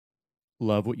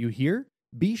Love what you hear?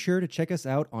 Be sure to check us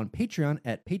out on Patreon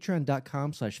at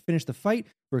patreon.com/finishthefight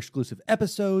for exclusive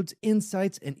episodes,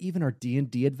 insights, and even our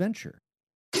D&D adventure.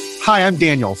 Hi, I'm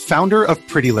Daniel, founder of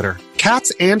Pretty Litter.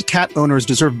 Cats and cat owners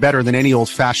deserve better than any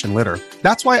old-fashioned litter.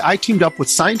 That's why I teamed up with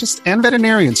scientists and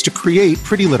veterinarians to create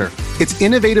Pretty Litter. Its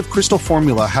innovative crystal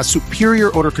formula has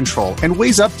superior odor control and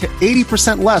weighs up to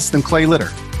 80% less than clay litter.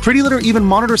 Pretty Litter even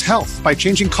monitors health by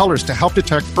changing colors to help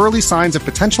detect early signs of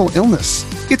potential illness.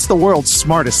 It's the world's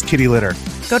smartest kitty litter.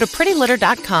 Go to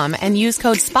prettylitter.com and use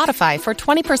code SPOTIFY for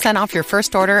 20% off your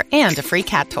first order and a free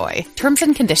cat toy. Terms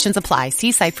and conditions apply.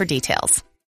 See site for details.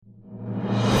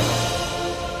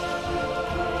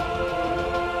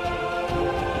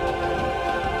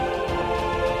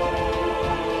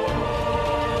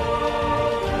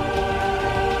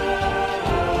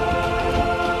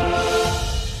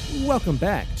 Welcome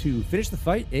back to Finish the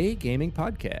Fight, a gaming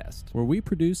podcast, where we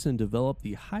produce and develop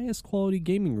the highest quality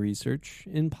gaming research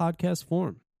in podcast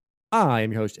form. I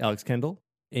am your host, Alex Kendall.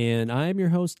 And I am your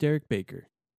host, Derek Baker.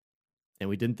 And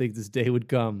we didn't think this day would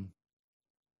come.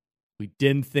 We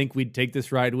didn't think we'd take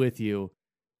this ride with you,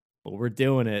 but we're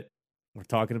doing it. We're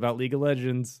talking about League of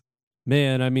Legends.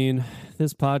 Man, I mean,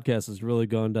 this podcast has really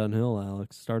gone downhill,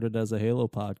 Alex. Started as a Halo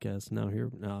podcast. No,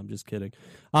 I'm just kidding.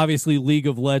 Obviously, League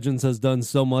of Legends has done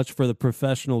so much for the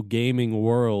professional gaming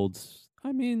world.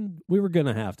 I mean, we were going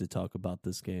to have to talk about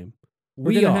this game.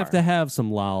 We're going to have some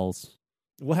lols.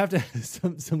 We'll have to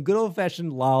have some good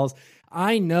old-fashioned lols.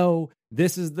 I know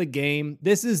this is the game.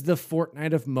 This is the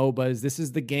Fortnite of MOBAs. This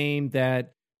is the game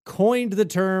that coined the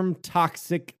term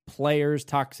toxic players,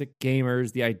 toxic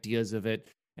gamers, the ideas of it,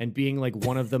 and being like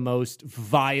one of the most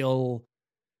vile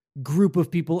group of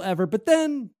people ever. But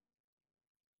then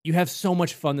you have so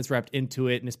much fun that's wrapped into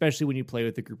it, and especially when you play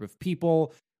with a group of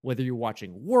people, whether you're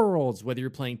watching Worlds, whether you're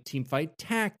playing Teamfight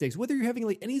Tactics, whether you're having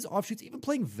like any of these offshoots, even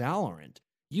playing Valorant,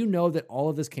 you know that all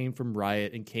of this came from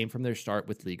Riot and came from their start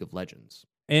with League of Legends.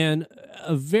 And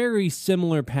a very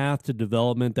similar path to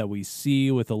development that we see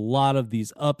with a lot of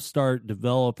these upstart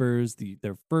developers,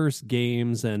 their first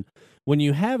games. And when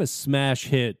you have a smash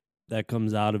hit that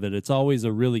comes out of it, it's always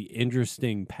a really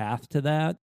interesting path to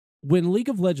that. When League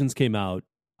of Legends came out,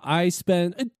 I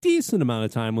spent a decent amount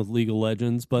of time with League of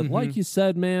Legends. But like you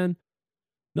said, man,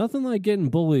 nothing like getting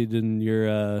bullied in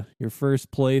your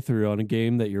first playthrough on a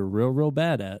game that you're real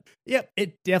bad at. Yep,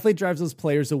 it definitely drives those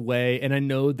players away, and I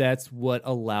know that's what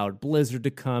allowed Blizzard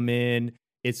to come in.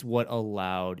 It's what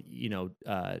allowed,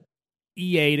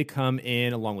 EA to come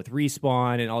in along with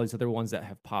Respawn and all these other ones that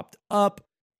have popped up.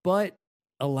 But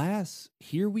alas,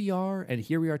 here we are, and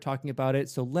here we are talking about it,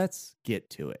 so let's get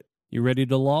to it. You ready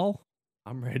to lol?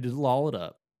 I'm ready to lol it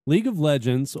up. League of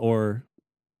Legends, or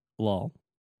lol,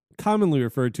 commonly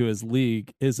referred to as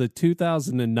League, is a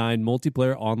 2009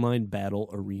 multiplayer online battle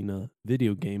arena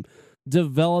video game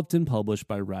developed and published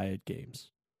by Riot Games.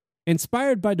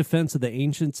 Inspired by Defense of the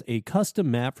Ancients, a custom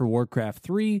map for Warcraft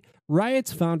 3,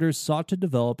 Riot's founders sought to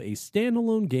develop a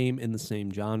standalone game in the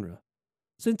same genre.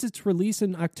 Since its release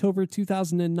in October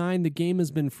 2009, the game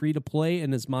has been free to play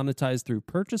and is monetized through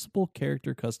purchasable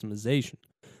character customization.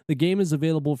 The game is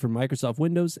available for Microsoft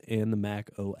Windows and the Mac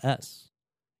OS.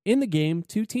 In the game,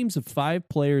 2 teams of 5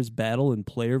 players battle in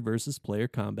player versus player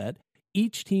combat,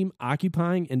 each team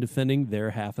occupying and defending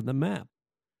their half of the map.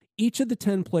 Each of the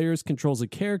 10 players controls a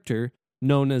character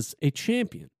known as a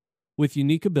champion, with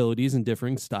unique abilities and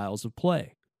differing styles of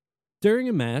play. During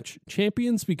a match,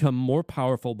 champions become more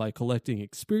powerful by collecting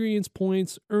experience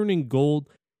points, earning gold,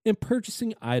 and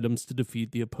purchasing items to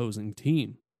defeat the opposing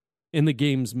team. In the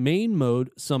game's main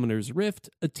mode, Summoner's Rift,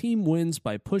 a team wins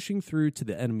by pushing through to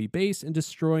the enemy base and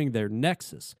destroying their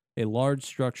Nexus, a large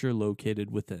structure located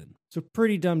within. So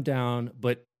pretty dumbed down,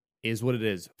 but is what it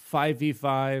is.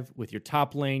 5v5 with your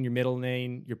top lane, your middle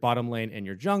lane, your bottom lane, and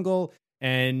your jungle,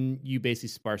 and you basically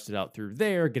sparse it out through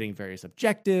there, getting various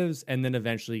objectives, and then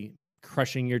eventually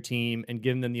crushing your team and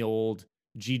giving them the old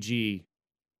GG.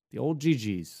 The old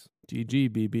GGs. GG,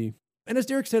 BB. And as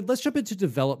Derek said, let's jump into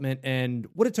development and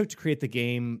what it took to create the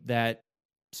game that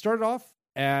started off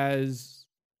as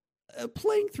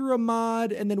playing through a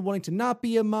mod and then wanting to not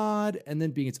be a mod and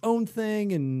then being its own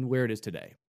thing and where it is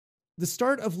today. The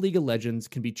start of League of Legends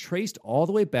can be traced all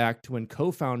the way back to when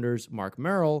co-founders Mark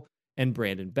Merrill and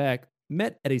Brandon Beck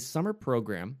met at a summer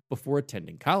program before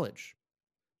attending college.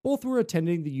 Both were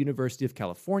attending the University of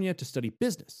California to study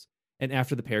business, and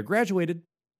after the pair graduated,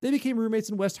 they became roommates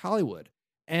in West Hollywood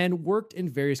and worked in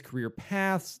various career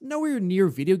paths, nowhere near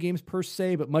video games per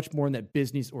se, but much more in that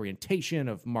business orientation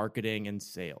of marketing and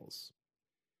sales.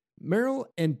 Merrill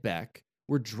and Beck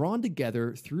were drawn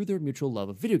together through their mutual love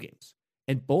of video games,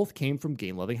 and both came from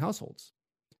game-loving households.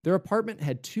 their apartment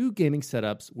had 2 gaming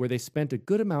setups where they spent a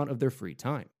good amount of their free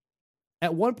time.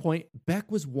 At one point,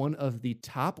 Beck was one of the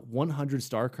top 100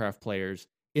 StarCraft players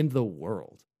in the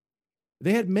world.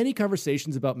 They had many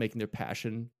conversations about making their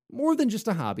passion more than just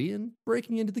a hobby and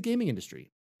breaking into the gaming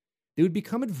industry. They would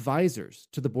become advisors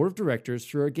to the board of directors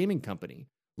for a gaming company,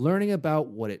 learning about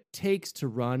what it takes to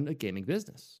run a gaming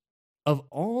business. Of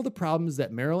all the problems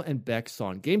that Merrill and Beck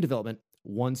saw in game development,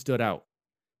 one stood out.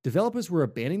 Developers were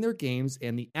abandoning their games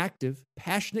and the active,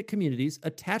 passionate communities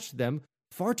attached to them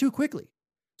far too quickly.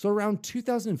 So around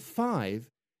 2005,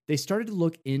 they started to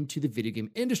look into the video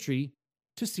game industry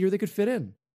to see where they could fit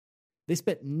in. They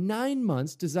spent 9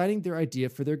 months designing their idea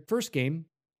for their first game,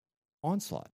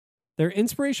 Onslaught. Their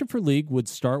inspiration for League would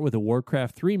start with a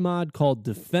Warcraft 3 mod called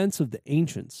Defense of the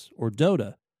Ancients, or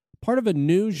Dota, part of a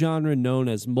new genre known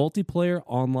as Multiplayer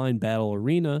Online Battle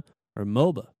Arena, or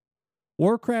MOBA.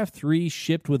 Warcraft 3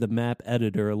 shipped with a map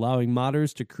editor allowing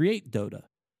modders to create Dota.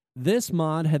 This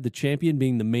mod had the champion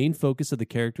being the main focus of the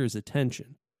character's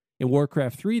attention. In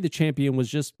Warcraft 3, the champion was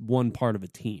just one part of a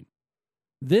team.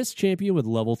 This champion would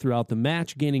level throughout the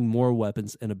match, gaining more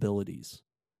weapons and abilities.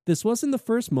 This wasn't the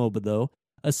first MOBA, though.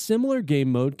 A similar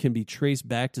game mode can be traced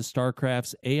back to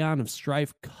StarCraft's Aeon of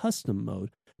Strife custom mode,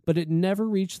 but it never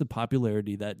reached the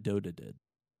popularity that Dota did.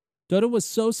 Dota was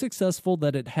so successful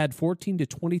that it had 14 to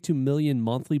 22 million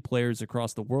monthly players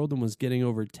across the world and was getting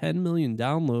over 10 million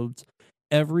downloads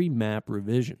every map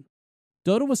revision.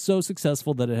 Dota was so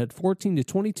successful that it had 14 to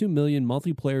 22 million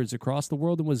monthly players across the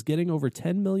world and was getting over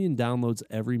 10 million downloads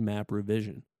every map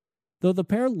revision. Though the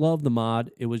pair loved the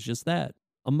mod, it was just that,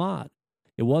 a mod.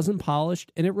 It wasn't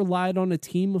polished, and it relied on a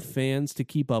team of fans to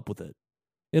keep up with it.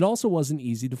 It also wasn't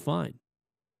easy to find.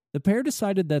 The pair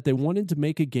decided that they wanted to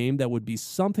make a game that would be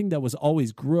something that was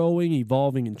always growing,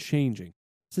 evolving, and changing.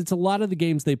 Since a lot of the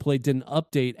games they played didn't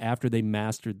update after they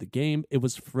mastered the game, it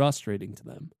was frustrating to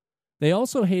them. They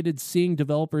also hated seeing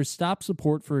developers stop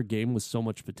support for a game with so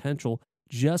much potential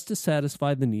just to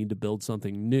satisfy the need to build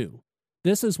something new.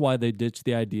 This is why they ditched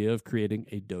the idea of creating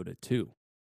a Dota 2.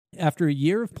 After a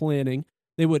year of planning,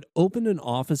 they would open an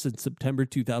office in September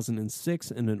 2006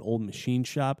 in an old machine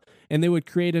shop, and they would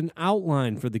create an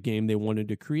outline for the game they wanted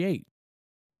to create.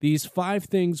 These 5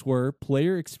 things were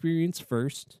player experience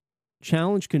first,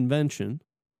 challenge convention,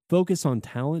 focus on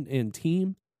talent and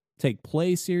team, take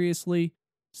play seriously,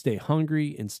 stay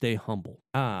hungry, and stay humble.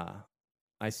 Ah,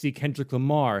 I see Kendrick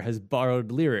Lamar has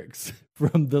borrowed lyrics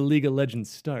from the League of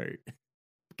Legends start.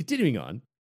 Continuing on,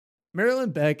 Merrill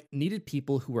and Beck needed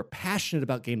people who were passionate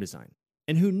about game design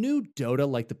and who knew Dota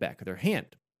like the back of their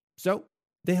hand. So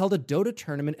they held a Dota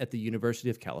tournament at the University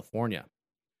of California.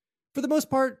 For the most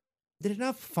part, they did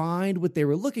not find what they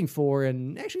were looking for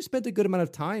and actually spent a good amount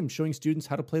of time showing students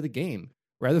how to play the game,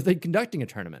 rather than conducting a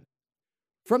tournament.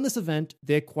 From this event,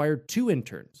 they acquired 2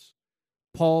 interns,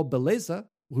 Paul Beleza,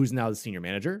 who's now the senior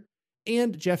manager,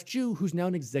 and Jeff Jew, who's now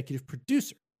an executive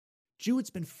producer. Jew would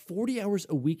spend 40 hours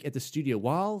a week at the studio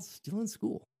while still in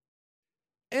school.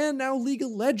 And now League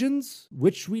of Legends,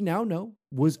 which we now know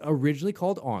was originally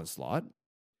called Onslaught,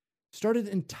 started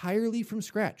entirely from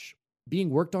scratch, being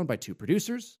worked on by 2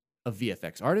 producers, a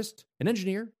VFX artist, an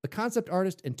engineer, a concept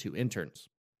artist, and 2 interns.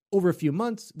 Over a few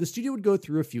months, the studio would go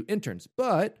through a few interns,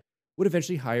 but would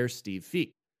eventually hire Steve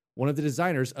Feek, one of the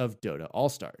designers of Dota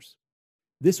All-Stars.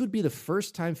 This would be the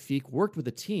first time Feek worked with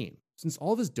a team, since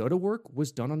all of his Dota work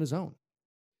was done on his own.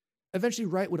 Eventually,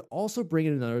 Riot would also bring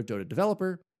in another Dota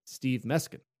developer, Steve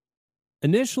Meskin.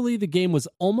 Initially, the game was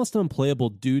almost unplayable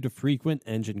due to frequent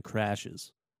engine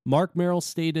crashes. Mark Merrill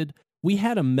stated, "We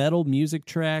had a metal music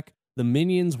track. The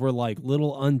minions were like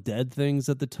little undead things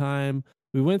at the time.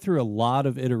 We went through a lot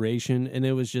of iteration, and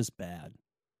it was just bad."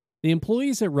 The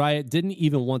employees at Riot didn't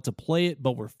even want to play it,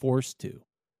 but were forced to.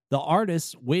 The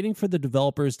artists, waiting for the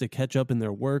developers to catch up in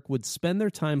their work, would spend their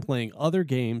time playing other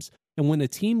games, and when a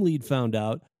team lead found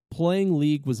out, playing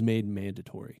League was made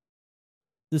mandatory.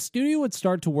 The studio would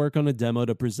start to work on a demo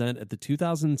to present at the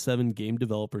 2007 Game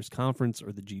Developers Conference,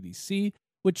 or the GDC,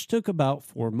 which took about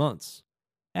 4 months.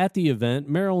 At the event,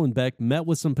 Merrill and Beck met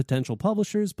with some potential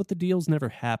publishers, but the deals never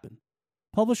happened.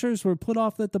 Publishers were put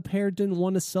off that the pair didn't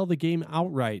want to sell the game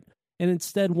outright, and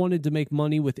instead wanted to make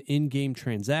money with in-game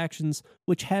transactions,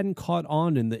 which hadn't caught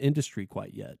on in the industry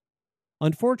quite yet.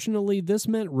 Unfortunately, this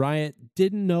meant Riot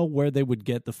didn't know where they would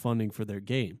get the funding for their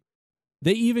game.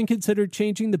 They even considered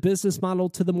changing the business model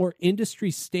to the more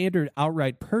industry-standard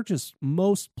outright purchase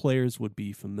most players would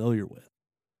be familiar with.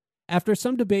 After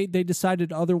some debate, they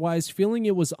decided otherwise, feeling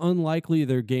it was unlikely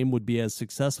their game would be as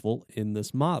successful in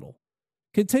this model.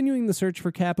 Continuing the search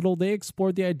for capital, they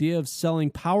explored the idea of selling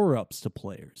power-ups to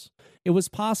players. It was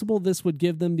possible this would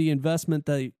give them the investment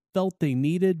they felt they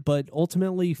needed, but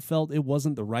ultimately felt it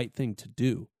wasn't the right thing to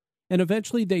do. And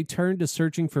eventually they turned to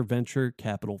searching for venture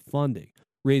capital funding,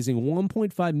 raising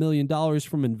 $1.5 million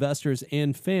from investors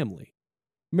and family.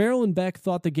 Merrill and Beck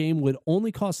thought the game would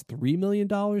only cost $3 million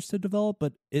to develop,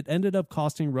 but it ended up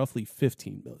costing roughly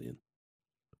 $15 million.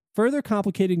 Further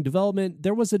complicating development,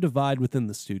 there was a divide within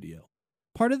the studio.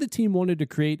 Part of the team wanted to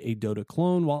create a Dota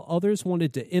clone, while others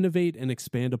wanted to innovate and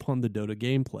expand upon the Dota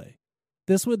gameplay.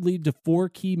 This would lead to 4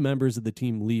 key members of the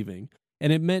team leaving,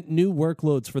 and it meant new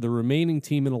workloads for the remaining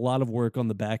team and a lot of work on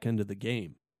the back end of the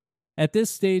game. At this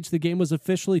stage, the game was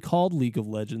officially called League of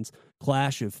Legends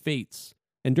Clash of Fates,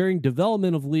 and during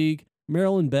development of League,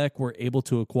 Merrill and Beck were able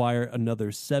to acquire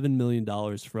another $7 million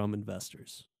from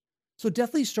investors. So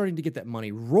definitely starting to get that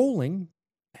money rolling,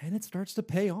 and it starts to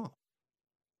pay off.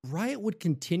 Riot would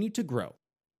continue to grow,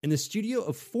 and the studio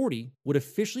of 40 would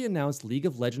officially announce League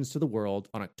of Legends to the world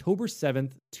on October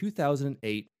 7th,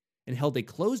 2008, and held a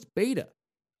closed beta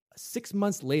 6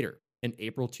 months later in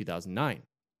April 2009.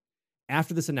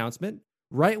 After this announcement,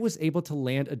 Riot was able to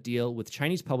land a deal with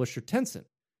Chinese publisher Tencent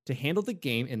to handle the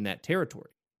game in that territory.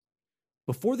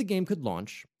 Before the game could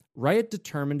launch, Riot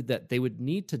determined that they would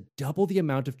need to double the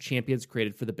amount of champions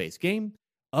created for the base game,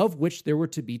 of which there were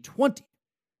to be 20.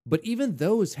 But even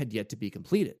those had yet to be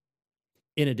completed.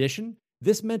 In addition,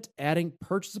 this meant adding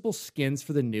purchasable skins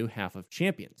for the new half of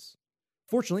Champions.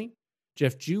 Fortunately,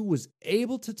 Jeff Ju was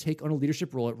able to take on a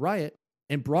leadership role at Riot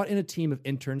and brought in a team of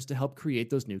interns to help create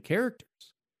those new characters.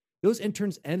 Those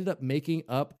interns ended up making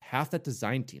up half that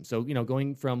design team. So,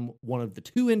 going from one of the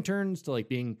 2 interns to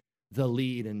being the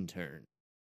lead intern.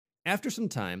 After some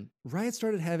time, Riot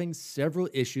started having several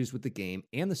issues with the game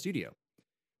and the studio.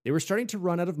 They were starting to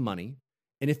run out of money,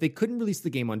 and if they couldn't release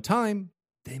the game on time,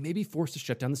 they may be forced to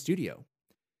shut down the studio.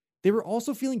 They were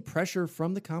also feeling pressure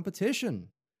from the competition.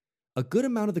 A good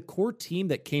amount of the core team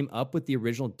that came up with the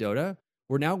original Dota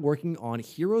were now working on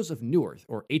Heroes of Newerth,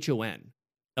 or HON,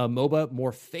 a MOBA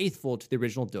more faithful to the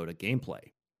original Dota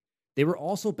gameplay. They were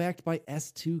also backed by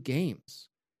S2 Games.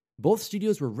 Both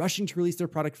studios were rushing to release their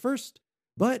product first,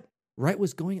 but Riot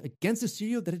was going against a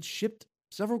studio that had shipped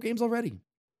several games already.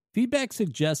 Feedback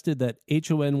suggested that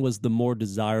HON was the more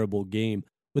desirable game,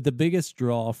 with the biggest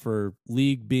draw for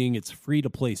League being its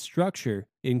free-to-play structure,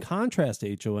 in contrast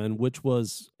to HON, which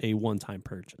was a one-time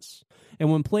purchase.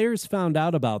 And when players found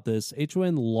out about this,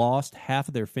 HON lost half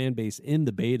of their fan base in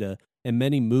the beta, and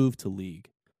many moved to League.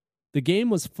 The game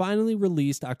was finally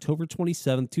released October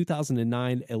 27,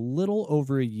 2009, a little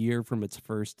over a year from its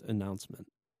first announcement.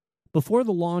 Before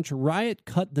the launch, Riot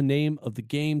cut the name of the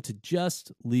game to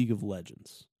just League of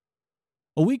Legends.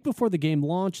 A week before the game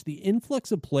launched, the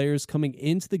influx of players coming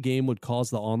into the game would cause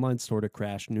the online store to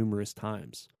crash numerous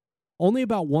times. Only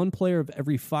about 1 player of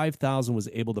every 5,000 was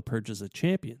able to purchase a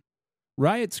champion.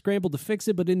 Riot scrambled to fix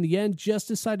it, but in the end just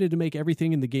decided to make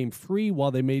everything in the game free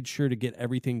while they made sure to get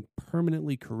everything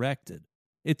permanently corrected.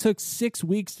 It took 6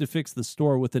 weeks to fix the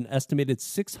store, with an estimated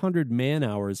 600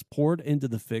 man-hours poured into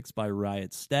the fix by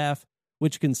Riot's staff,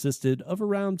 which consisted of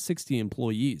around 60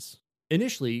 employees.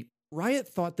 Initially, Riot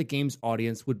thought the game's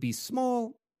audience would be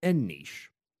small and niche.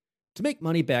 To make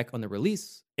money back on the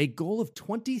release, a goal of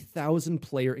 20,000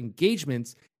 player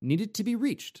engagements needed to be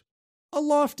reached. A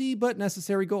lofty but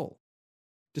necessary goal.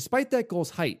 Despite that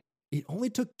goal's height, it only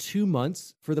took 2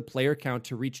 months for the player count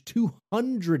to reach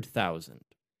 200,000.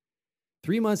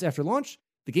 3 months after launch,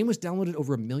 the game was downloaded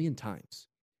over 1 million times.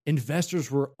 Investors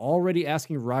were already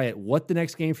asking Riot what the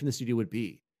next game from the studio would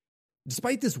be.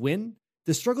 Despite this win,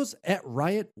 the struggles at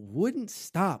Riot wouldn't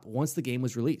stop once the game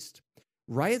was released.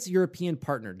 Riot's European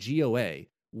partner, GOA,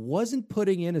 wasn't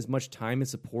putting in as much time and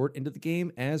support into the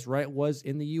game as Riot was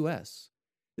in the US.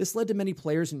 This led to many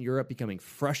players in Europe becoming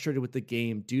frustrated with the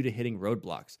game due to hitting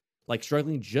roadblocks, like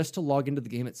struggling just to log into the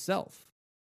game itself.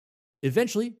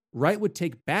 Eventually, Riot would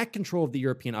take back control of the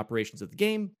European operations of the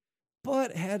game,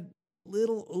 but had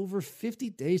little over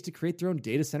 50 days to create their own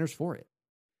data centers for it.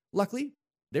 Luckily,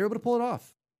 they were able to pull it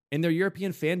off, and their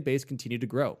European fan base continued to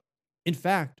grow. In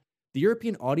fact, the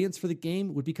European audience for the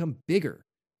game would become bigger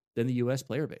than the US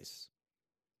player base.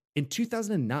 In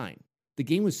 2009, the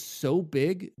game was so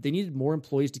big, they needed more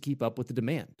employees to keep up with the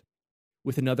demand.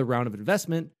 With another round of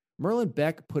investment, Merrill and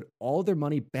Beck put all their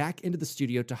money back into the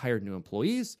studio to hire new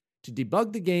employees, to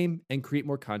debug the game, and create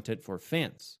more content for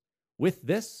fans. With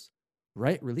this,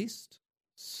 Riot released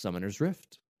Summoner's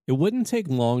Rift. It wouldn't take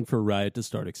long for Riot to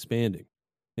start expanding.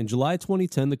 In July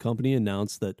 2010, the company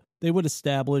announced that they would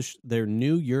establish their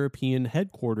new European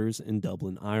headquarters in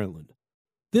Dublin, Ireland.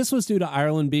 This was due to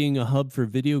Ireland being a hub for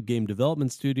video game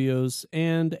development studios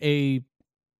and a,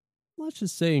 let's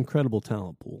just say, incredible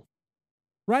talent pool.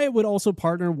 Riot would also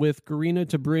partner with Garena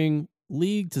to bring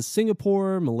League to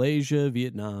Singapore, Malaysia,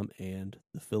 Vietnam, and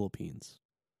the Philippines.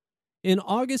 In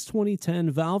August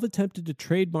 2010, Valve attempted to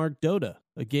trademark Dota,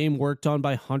 a game worked on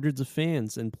by hundreds of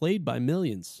fans and played by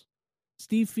millions.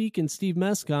 Steve Feek and Steve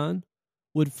Mescon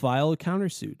would file a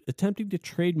countersuit, attempting to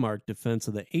trademark Defense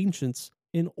of the Ancients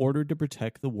in order to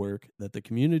protect the work that the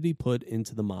community put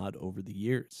into the mod over the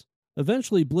years.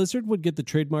 Eventually, Blizzard would get the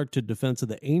trademark to Defense of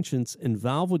the Ancients, and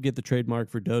Valve would get the trademark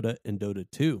for Dota and Dota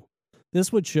 2.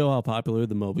 This would show how popular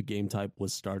the MOBA game type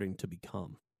was starting to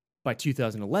become. By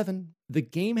 2011, the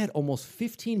game had almost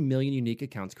 15 million unique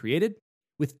accounts created,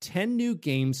 with 10 new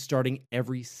games starting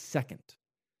every second.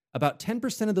 About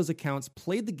 10% of those accounts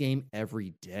played the game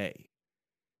every day.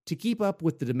 To keep up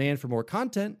with the demand for more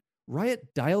content,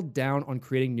 Riot dialed down on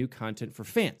creating new content for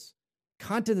fans,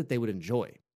 content that they would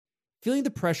enjoy. Feeling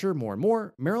the pressure more and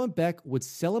more, Marilyn Beck would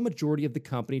sell a majority of the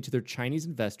company to their Chinese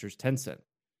investors, Tencent.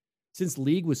 Since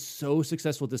League was so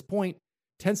successful at this point,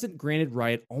 Tencent granted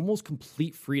Riot almost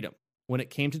complete freedom when it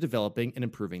came to developing and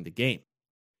improving the game.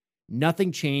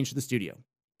 Nothing changed at the studio.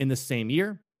 In the same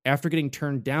year, after getting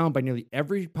turned down by nearly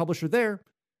every publisher there,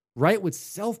 Riot would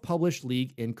self-publish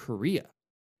League in Korea.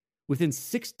 Within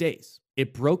 6 days,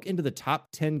 it broke into the top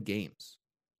 10 games.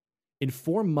 In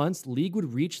 4 months, League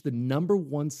would reach the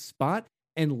 #1 spot,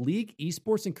 and League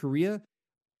esports in Korea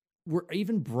were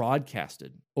even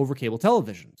broadcasted over cable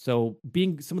television. So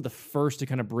being some of the first to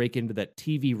kind of break into that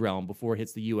TV realm before it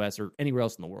hits the US or anywhere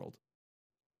else in the world.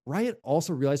 Riot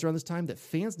also realized around this time that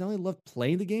fans not only loved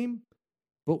playing the game,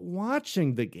 but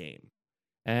watching the game.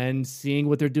 And seeing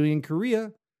what they're doing in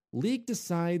Korea, League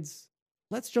decides,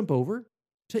 let's jump over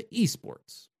to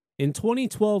esports. In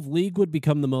 2012, League would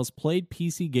become the most played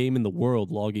PC game in the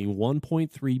world, logging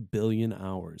 1.3 billion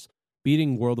hours,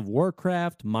 beating World of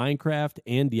Warcraft, Minecraft,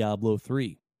 and Diablo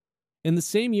 3. In the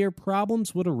same year,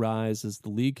 problems would arise as the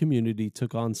League community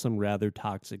took on some rather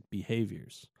toxic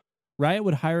behaviors. Riot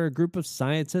would hire a group of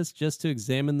scientists just to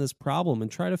examine this problem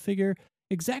and try to figure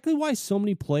exactly why so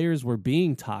many players were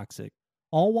being toxic,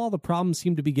 all while the problem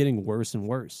seemed to be getting worse and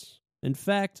worse. In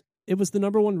fact, it was the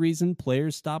 #1 reason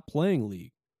players stopped playing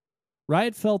League.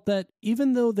 Riot felt that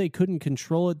even though they couldn't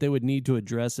control it, they would need to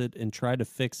address it and try to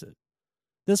fix it.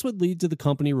 This would lead to the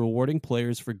company rewarding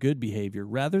players for good behavior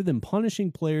rather than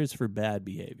punishing players for bad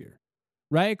behavior.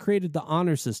 Riot created the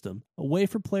honor system, a way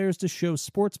for players to show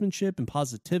sportsmanship and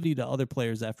positivity to other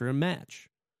players after a match.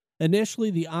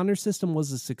 Initially, the honor system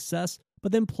was a success,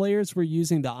 but then players were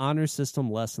using the honor system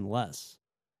less and less.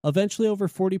 Eventually, over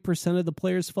 40% of the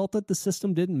players felt that the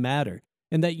system didn't matter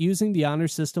and that using the honor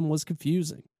system was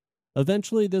confusing.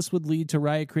 Eventually, this would lead to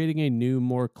Riot creating a new,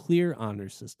 more clear honor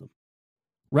system.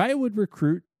 Riot would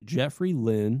recruit Jeffrey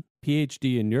Lin,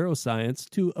 PhD in neuroscience,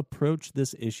 to approach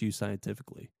this issue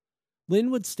scientifically. Lin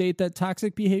would state that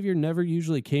toxic behavior never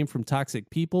usually came from toxic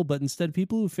people, but instead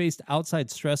people who faced outside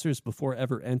stressors before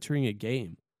ever entering a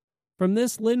game. From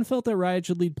this, Lin felt that Riot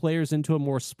should lead players into a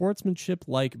more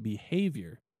sportsmanship-like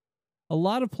behavior. A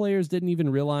lot of players didn't even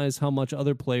realize how much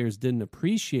other players didn't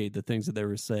appreciate the things that they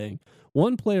were saying.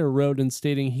 One player wrote in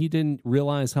stating he didn't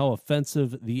realize how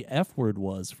offensive the F word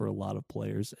was for a lot of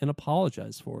players and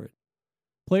apologized for it.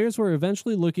 Players were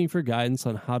eventually looking for guidance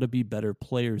on how to be better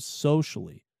players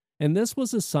socially, and this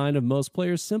was a sign of most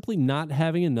players simply not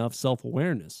having enough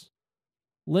self-awareness.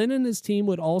 Lin and his team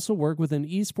would also work within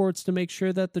esports to make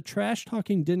sure that the trash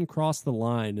talking didn't cross the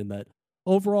line and that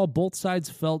overall, both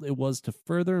sides felt it was to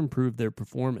further improve their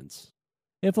performance.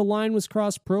 If a line was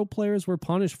crossed, pro players were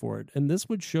punished for it, and this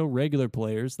would show regular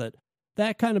players that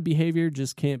that kind of behavior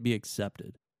just can't be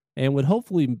accepted, and would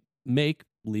hopefully make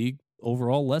League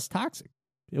overall less toxic.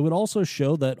 It would also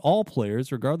show that all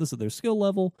players, regardless of their skill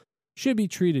level, should be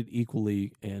treated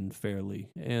equally and fairly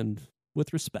and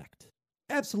with respect.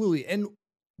 Absolutely. And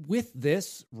with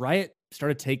this, Riot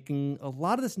started taking a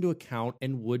lot of this into account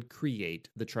and would create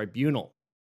the tribunal.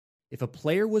 If a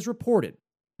player was reported,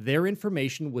 their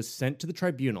information was sent to the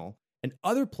tribunal, and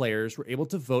other players were able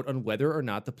to vote on whether or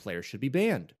not the player should be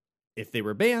banned. If they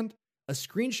were banned, a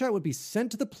screenshot would be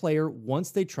sent to the player once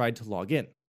they tried to log in.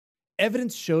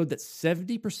 Evidence showed that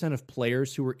 70% of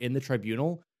players who were in the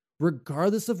tribunal,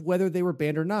 regardless of whether they were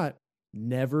banned or not,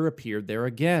 never appeared there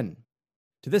again.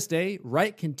 To this day,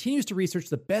 Riot continues to research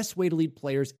the best way to lead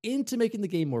players into making the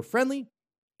game more friendly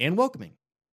and welcoming.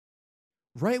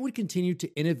 Riot would continue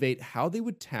to innovate how they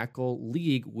would tackle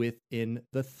League within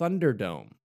the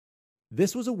Thunderdome.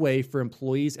 This was a way for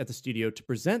employees at the studio to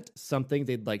present something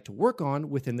they'd like to work on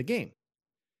within the game.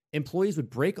 Employees would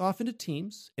break off into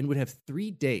teams and would have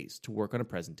 3 days to work on a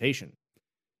presentation.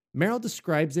 Merrill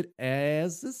describes it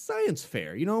as a science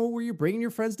fair, where you're bringing your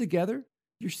friends together,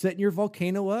 you're setting your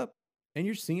volcano up, and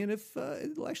you're seeing if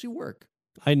it'll actually work.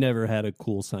 I never had a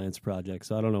cool science project,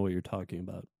 so I don't know what you're talking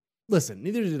about. Listen,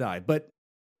 neither did I, but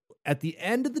at the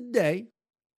end of the day,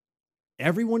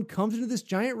 everyone comes into this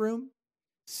giant room,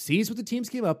 sees what the teams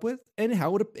came up with, and how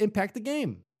it would impact the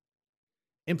game.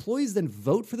 Employees then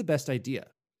vote for the best idea.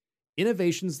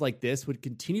 Innovations like this would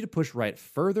continue to push Riot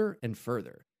further and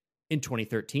further. In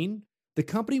 2013, the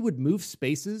company would move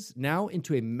spaces now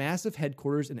into a massive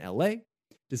headquarters in LA,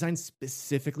 designed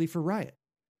specifically for Riot.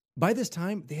 By this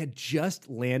time, they had just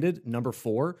landed number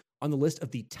 4 on the list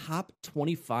of the top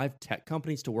 25 tech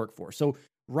companies to work for. So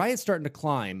Riot's starting to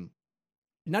climb,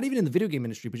 not even in the video game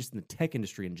industry, but just in the tech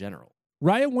industry in general.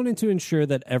 Riot wanted to ensure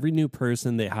that every new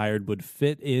person they hired would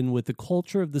fit in with the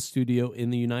culture of the studio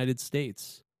in the United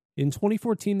States. In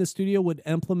 2014, the studio would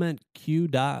implement Q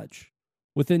Dodge.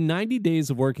 Within 90 days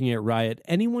of working at Riot,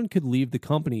 anyone could leave the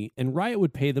company, and Riot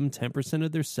would pay them 10%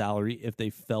 of their salary if they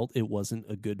felt it wasn't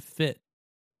a good fit.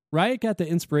 Riot got the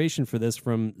inspiration for this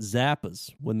from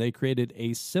Zappos when they created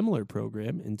a similar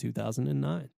program in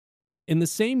 2009. In the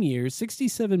same year,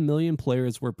 67 million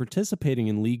players were participating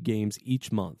in League games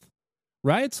each month.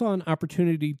 Riot saw an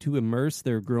opportunity to immerse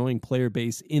their growing player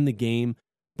base in the game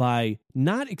by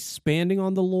not expanding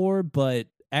on the lore, but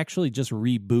actually just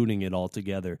rebooting it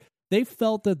altogether. They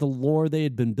felt that the lore they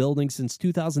had been building since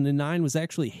 2009 was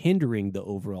actually hindering the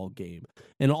overall game,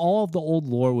 and all of the old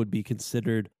lore would be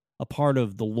considered a part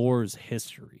of the lore's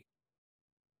history.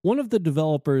 One of the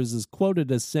developers is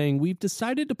quoted as saying, "We've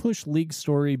decided to push League's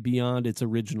story beyond its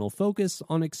original focus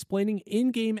on explaining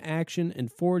in-game action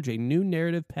and forge a new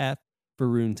narrative path for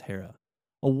Runeterra,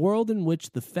 a world in which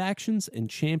the factions and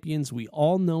champions we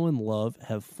all know and love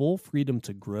have full freedom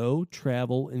to grow,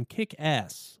 travel, and kick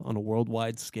ass on a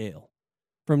worldwide scale.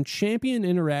 From champion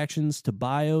interactions to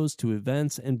bios to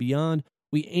events and beyond,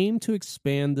 we aim to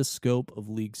expand the scope of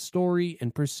League's story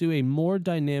and pursue a more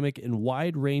dynamic and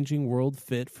wide-ranging world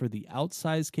fit for the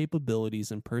outsized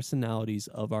capabilities and personalities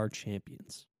of our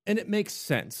champions." And it makes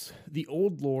sense. The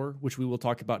old lore, which we will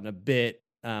talk about in a bit,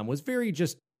 was very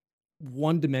just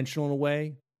one-dimensional in a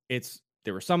way.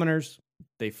 They were summoners.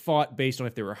 They fought based on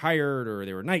if they were hired or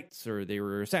they were knights or they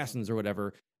were assassins or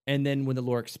whatever. And then when the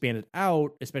lore expanded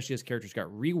out, especially as characters got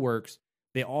reworks,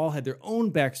 they all had their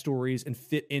own backstories and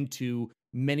fit into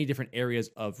many different areas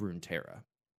of Runeterra.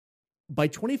 By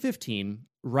 2015,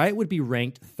 Riot would be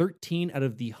ranked 13 out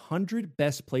of the 100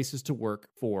 best places to work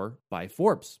for by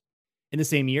Forbes. In the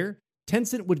same year,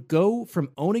 Tencent would go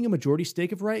from owning a majority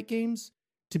stake of Riot Games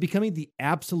to becoming the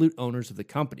absolute owners of the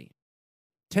company.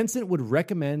 Tencent would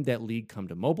recommend that League come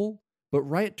to mobile, but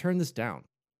Riot turned this down.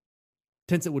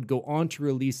 Tencent would go on to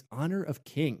release Honor of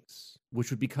Kings, which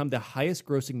would become the highest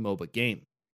grossing MOBA game.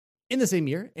 In the same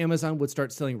year, Amazon would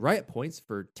start selling Riot points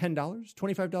for $10,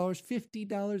 $25,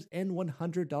 $50, and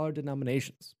 $100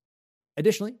 denominations.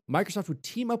 Additionally, Microsoft would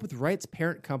team up with Riot's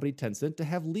parent company Tencent to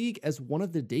have League as one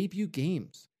of the debut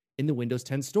games in the Windows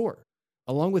 10 store,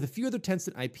 along with a few other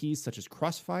Tencent IPs such as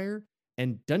Crossfire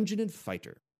and Dungeon &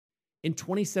 Fighter. In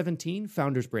 2017,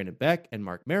 founders Brandon Beck and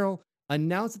Mark Merrill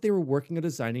announced that they were working on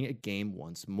designing a game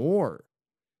once more.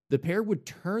 The pair would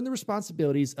turn the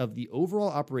responsibilities of the overall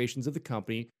operations of the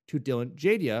company to Dylan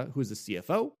Jadia, who is the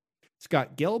CFO,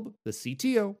 Scott Gelb, the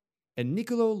CTO, and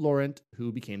Nicolo Laurent,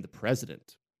 who became the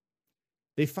president.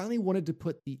 They finally wanted to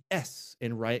put the S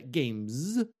in Riot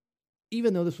Games,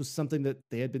 even though this was something that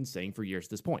they had been saying for years at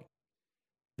this point.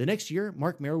 The next year,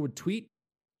 Mark Merrill would tweet,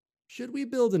 "Should we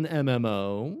build an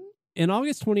MMO?" In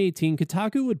August 2018,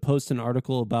 Kotaku would post an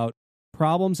article about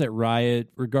problems at Riot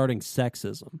regarding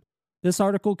sexism. This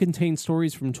article contained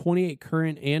stories from 28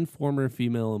 current and former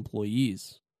female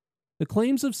employees. The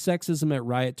claims of sexism at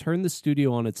Riot turned the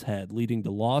studio on its head, leading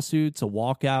to lawsuits, a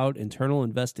walkout, internal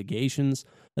investigations,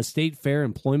 a state fair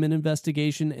employment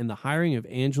investigation, and the hiring of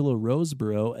Angela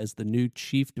Roseborough as the new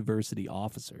chief diversity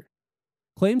officer.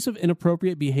 Claims of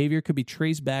inappropriate behavior could be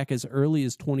traced back as early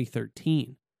as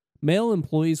 2013. Male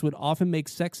employees would often make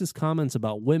sexist comments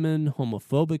about women,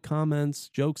 homophobic comments,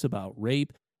 jokes about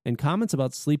rape, and comments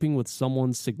about sleeping with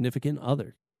someone's significant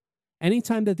other.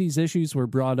 Anytime that these issues were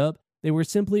brought up, they were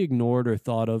simply ignored or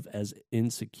thought of as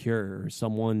insecure or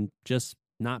someone just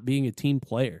not being a team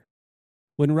player.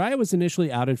 When Riot was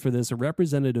initially outed for this, a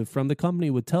representative from the company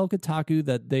would tell Kotaku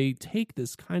that they take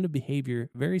this kind of behavior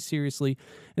very seriously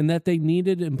and that they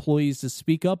needed employees to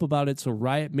speak up about it so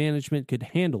Riot management could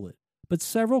handle it. But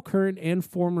several current and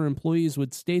former employees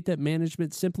would state that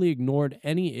management simply ignored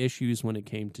any issues when it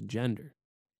came to gender.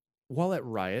 while at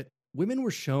Riot, women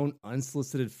were shown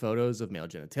unsolicited photos of male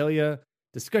genitalia,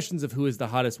 discussions of who is the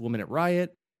hottest woman at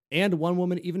Riot, and one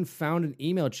woman even found an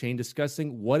email chain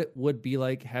discussing what it would be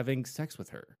like having sex with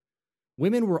her.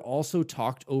 Women were also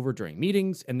talked over during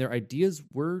meetings, and their ideas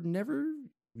were never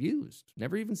used,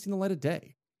 never even seen the light of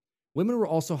day. Women were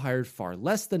also hired far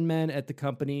less than men at the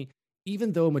company,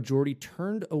 even though a majority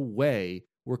turned away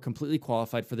were completely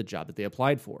qualified for the job that they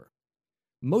applied for.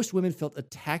 Most women felt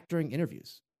attacked during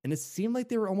interviews, and it seemed like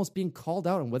they were almost being called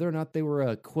out on whether or not they were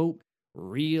a, quote,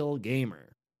 real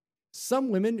gamer. Some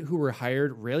women who were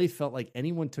hired rarely felt like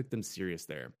anyone took them serious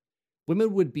there.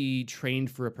 Women would be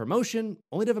trained for a promotion,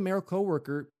 only to have a male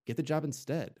coworker get the job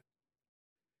instead.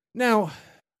 Now,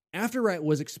 after Riot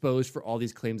was exposed for all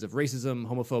these claims of racism,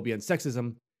 homophobia, and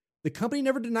sexism, the company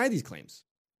never denied these claims.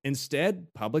 Instead,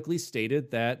 publicly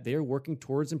stated that they are working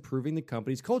towards improving the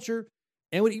company's culture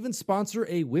and would even sponsor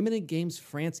a Women in Games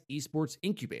France esports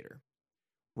incubator.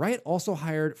 Riot also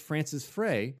hired Frances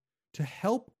Frey to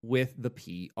help with the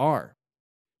PR.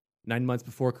 9 months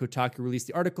before Kotaku released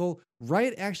the article,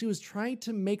 Riot actually was trying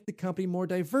to make the company more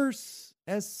diverse,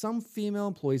 as some female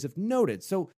employees have noted.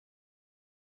 So,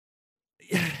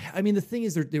 I mean, the thing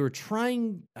is, they were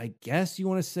trying, I guess you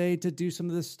want to say, to do some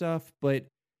of this stuff, but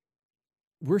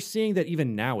we're seeing that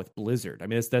even now with Blizzard. I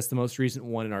mean, that's the most recent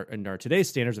one in our today's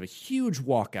standards of a huge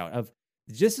walkout of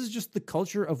this is just the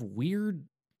culture of weird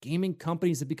gaming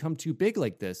companies that become too big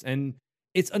like this. And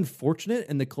it's unfortunate,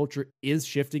 and the culture is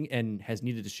shifting and has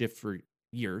needed to shift for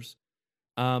years.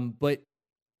 But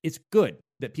it's good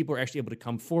that people are actually able to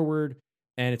come forward,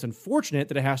 and it's unfortunate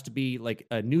that it has to be like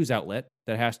a news outlet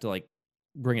that has to like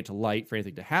bring it to light for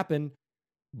anything to happen.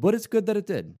 But it's good that it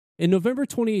did. In November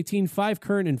 2018, 5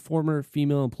 current and former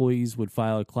female employees would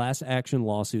file a class action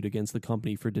lawsuit against the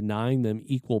company for denying them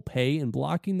equal pay and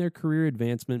blocking their career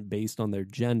advancement based on their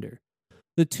gender.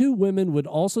 The 2 women would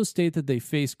also state that they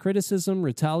faced criticism,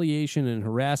 retaliation, and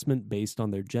harassment based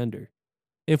on their gender.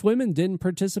 If women didn't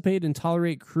participate and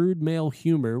tolerate crude male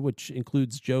humor, which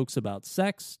includes jokes about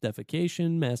sex,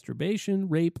 defecation, masturbation,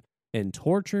 rape, and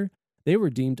torture, they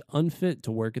were deemed unfit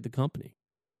to work at the company.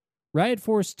 Riot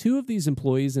forced 2 of these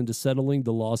employees into settling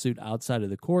the lawsuit outside of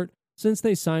the court since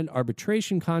they signed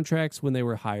arbitration contracts when they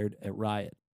were hired at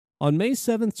Riot. On May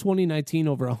 7, 2019,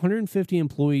 over 150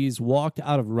 employees walked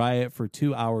out of Riot for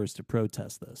 2 hours to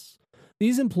protest this.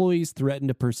 These employees threatened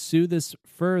to pursue this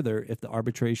further if the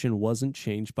arbitration wasn't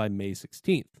changed by May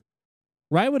 16th.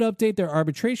 Riot would update their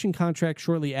arbitration contract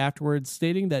shortly afterwards,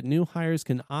 stating that new hires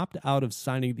can opt out of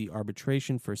signing the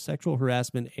arbitration for sexual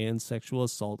harassment and sexual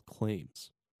assault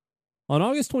claims. On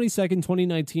August 22,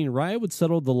 2019, Riot would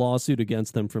settle the lawsuit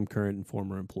against them from current and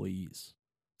former employees.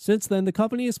 Since then, the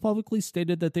company has publicly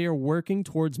stated that they are working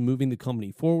towards moving the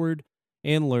company forward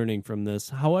and learning from this.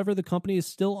 However, the company is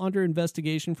still under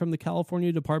investigation from the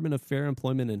California Department of Fair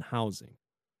Employment and Housing.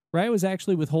 Riot was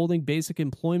actually withholding basic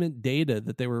employment data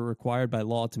that they were required by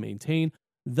law to maintain,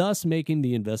 thus making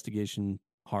the investigation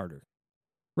harder.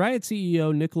 Riot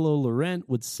CEO Nicolo Laurent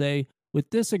would say,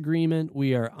 "With this agreement,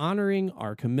 we are honoring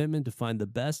our commitment to find the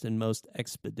best and most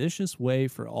expeditious way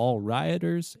for all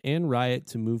rioters and Riot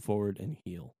to move forward and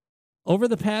heal. Over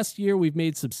the past year, we've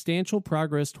made substantial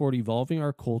progress toward evolving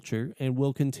our culture and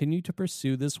will continue to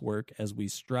pursue this work as we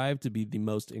strive to be the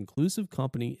most inclusive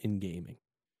company in gaming."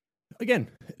 Again,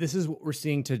 this is what we're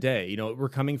seeing today. You know, we're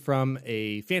coming from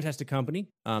a fantastic company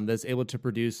that's able to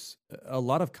produce a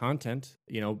lot of content,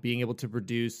 you know, being able to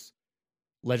produce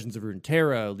Legends of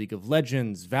Runeterra, League of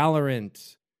Legends,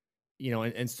 Valorant, you know,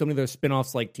 and so many of those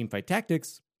spinoffs like Teamfight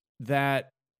Tactics, that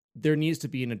there needs to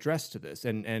be an address to this.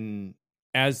 And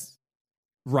as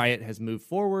Riot has moved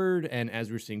forward, and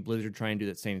as we're seeing Blizzard try and do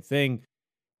that same thing,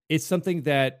 it's something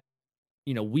that,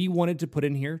 you know, we wanted to put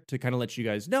in here to kind of let you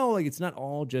guys know, like, it's not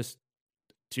all just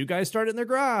 2 guys started in their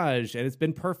garage and it's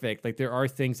been perfect. Like, there are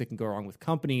things that can go wrong with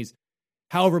companies,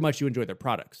 however much you enjoy their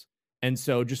products. And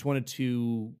so just wanted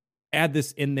to add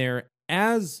this in there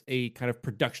as a kind of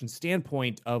production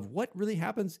standpoint of what really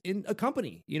happens in a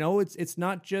company. You know, it's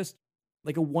not just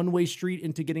like a one-way street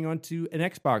into getting onto an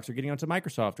Xbox or getting onto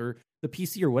Microsoft or the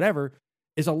PC or whatever.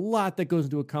 There's a lot that goes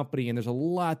into a company, and there's a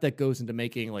lot that goes into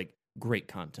making like great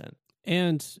content.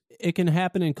 And it can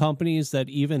happen in companies that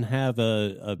even have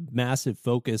a massive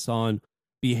focus on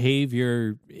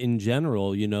behavior in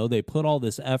general. You know, they put all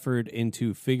this effort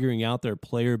into figuring out their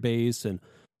player base and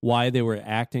why they were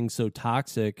acting so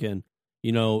toxic. And,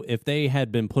 you know, if they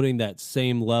had been putting that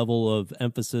same level of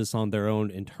emphasis on their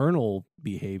own internal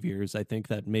behaviors, I think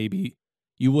that maybe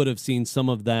you would have seen some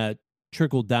of that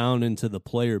trickle down into the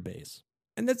player base.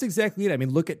 And that's exactly it. I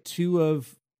mean, look at 2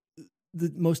 of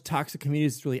the most toxic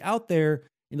communities really out there,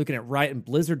 You're looking at Riot and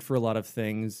Blizzard for a lot of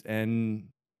things, and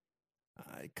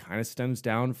it kind of stems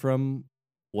down from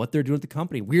what they're doing with the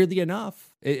company. Weirdly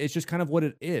enough, it's just kind of what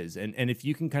it is. And if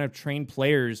you can kind of train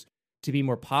players to be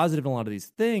more positive in a lot of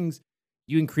these things,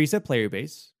 you increase that player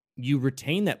base, you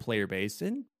retain that player base,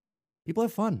 and people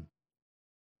have fun.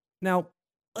 Now,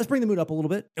 let's bring the mood up a little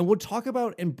bit, and we'll talk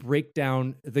about and break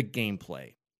down the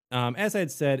gameplay. As I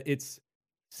had said, it's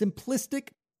simplistic,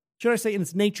 should I say, in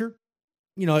its nature.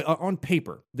 You know, on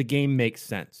paper, the game makes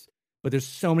sense, but there's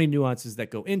so many nuances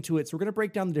that go into it. So we're going to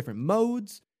break down the different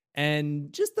modes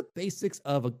and just the basics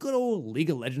of a good old League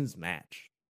of Legends match.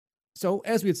 So,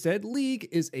 as we had said, League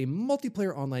is a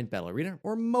multiplayer online battle arena,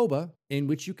 or MOBA, in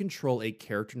which you control a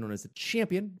character known as the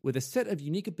champion with a set of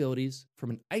unique abilities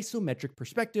from an isometric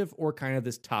perspective, or kind of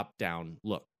this top-down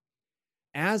look.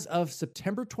 As of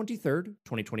September 23rd,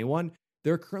 2021,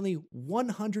 there are currently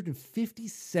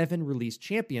 157 released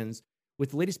champions,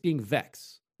 with the latest being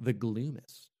Vex, the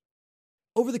Gloomist.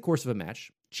 Over the course of a match,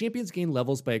 champions gain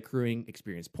levels by accruing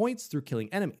experience points through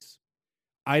killing enemies.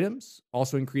 Items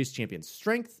also increase champions'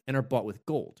 strength and are bought with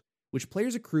gold, which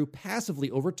players accrue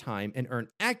passively over time and earn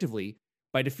actively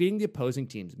by defeating the opposing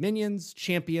team's minions,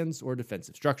 champions, or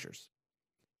defensive structures.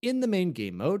 In the main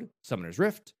game mode, Summoner's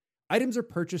Rift, items are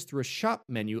purchased through a shop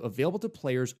menu available to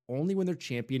players only when their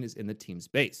champion is in the team's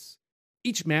base.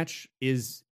 Each match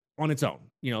is on its own.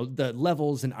 You know, the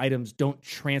levels and items don't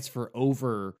transfer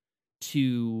over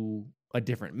to a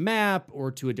different map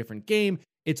or to a different game.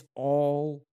 It's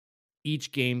all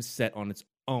each game set on its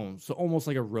own. So almost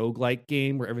like a roguelike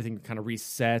game where everything kind of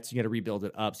resets. You got to rebuild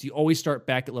it up. So you always start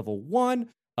back at level 1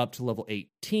 up to level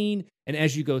 18. And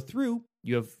as you go through,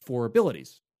 you have 4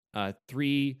 abilities.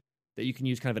 3 that you can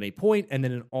use kind of at a point, and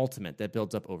then an ultimate that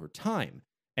builds up over time.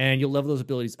 And you'll level those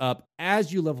abilities up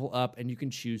as you level up, and you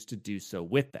can choose to do so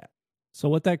with that. So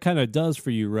what that kind of does for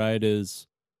you, right, is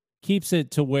keeps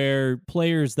it to where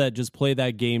players that just play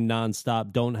that game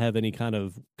nonstop don't have any kind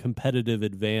of competitive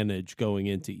advantage going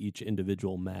into each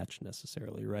individual match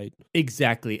necessarily, right?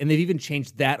 Exactly. And they've even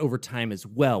changed that over time as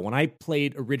well. When I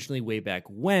played originally way back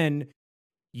when,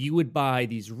 you would buy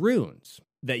these runes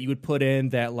that you would put in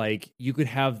that, like, you could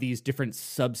have these different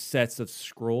subsets of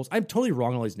scrolls. I'm totally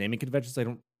wrong on all these naming conventions. I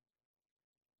don't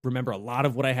remember a lot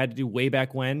of what I had to do way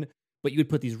back when, but you would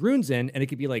put these runes in, and it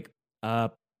could be like,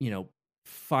 5%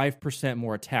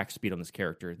 more attack speed on this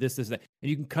character, this, that, and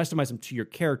you can customize them to your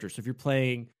character. So if you're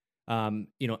playing,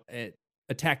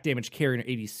 attack damage carry or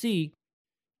ADC,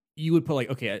 you would put like,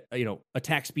 okay,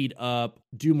 attack speed up,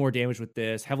 do more damage with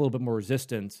this, have a little bit more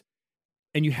resistance,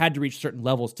 and you had to reach certain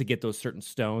levels to get those certain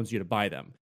stones. You had to buy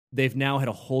them. They've now had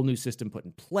a whole new system put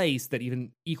in place that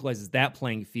even equalizes that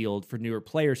playing field for newer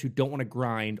players who don't want to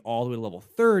grind all the way to level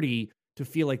 30 to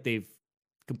feel like they've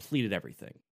completed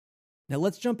everything. Now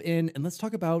let's jump in and let's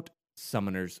talk about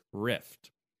Summoner's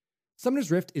Rift.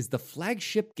 Summoner's Rift is the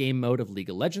flagship game mode of League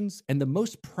of Legends and the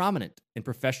most prominent in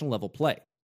professional level play.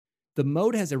 The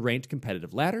mode has a ranked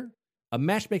competitive ladder, a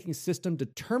matchmaking system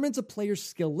determines a player's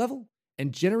skill level,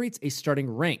 and generates a starting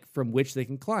rank from which they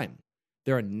can climb.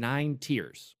 There are 9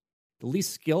 tiers. The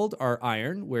least skilled are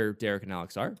Iron, where Derek and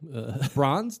Alex are,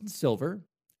 Bronze and Silver,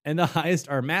 and the highest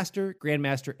are Master,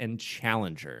 Grandmaster, and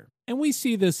Challenger. And we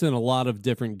see this in a lot of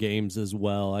different games as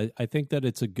well. I think that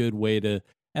it's a good way to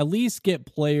at least get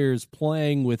players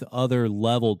playing with other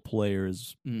leveled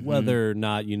players, whether or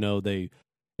not, they,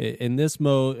 in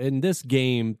this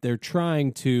game, they're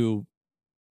trying to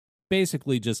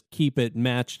basically just keep it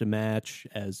match to match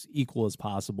as equal as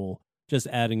possible, just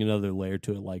adding another layer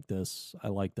to it like this. I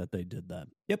like that they did that.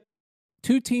 Yep.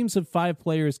 2 teams of 5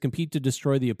 players compete to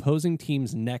destroy the opposing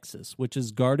team's nexus, which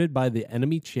is guarded by the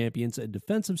enemy champions and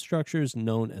defensive structures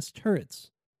known as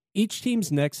turrets. Each team's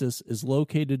nexus is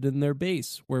located in their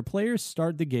base, where players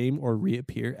start the game or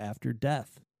reappear after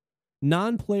death.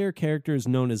 Non-player characters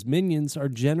known as minions are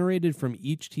generated from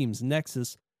each team's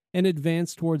nexus and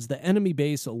advance towards the enemy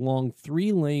base along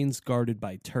 3 lanes guarded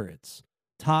by turrets,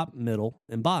 top, middle,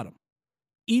 and bottom.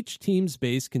 Each team's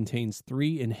base contains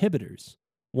 3 inhibitors,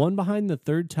 one behind the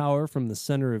 3rd tower from the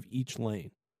center of each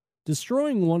lane.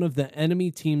 Destroying one of the enemy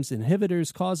team's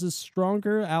inhibitors causes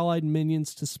stronger allied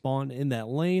minions to spawn in that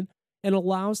lane and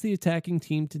allows the attacking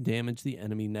team to damage the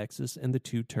enemy nexus and the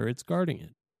 2 turrets guarding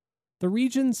it. The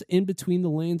regions in between the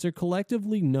lanes are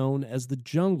collectively known as the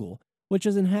jungle, which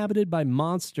is inhabited by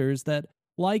monsters that,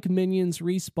 like minions,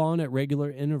 respawn at regular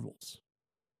intervals.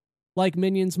 Like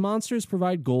minions, monsters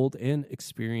provide gold and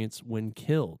experience when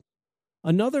killed.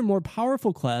 Another more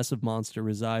powerful class of monster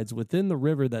resides within the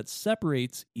river that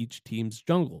separates each team's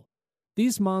jungle.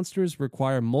 These monsters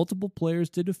require multiple players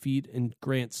to defeat and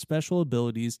grant special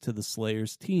abilities to the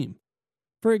Slayer's team.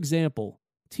 For example,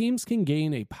 teams can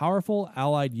gain a powerful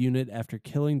allied unit after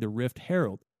killing the Rift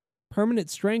Herald, permanent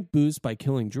strength boost by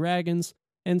killing dragons,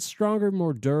 and stronger,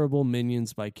 more durable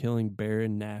minions by killing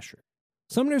Baron Nashor.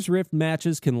 Summoner's Rift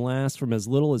matches can last from as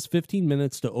little as 15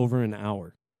 minutes to over an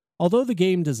hour. Although the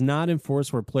game does not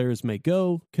enforce where players may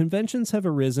go, conventions have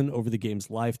arisen over the game's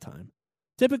lifetime.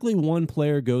 Typically, one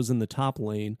player goes in the top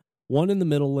lane, one in the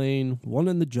middle lane, one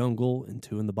in the jungle, and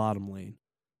two in the bottom lane.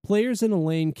 Players in a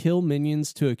lane kill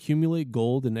minions to accumulate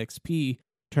gold and XP,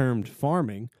 termed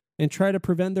farming, and try to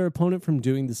prevent their opponent from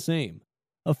doing the same.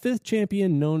 A fifth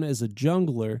champion known as a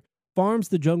jungler farms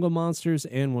the jungle monsters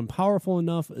and, when powerful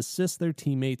enough, assists their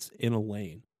teammates in a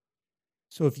lane.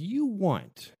 So if you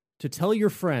want to tell your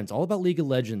friends all about League of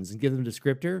Legends and give them a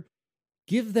descriptor,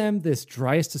 give them this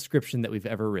driest description that we've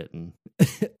ever written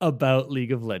about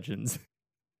League of Legends.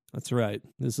 That's right.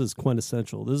 This is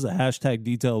quintessential. This is a hashtag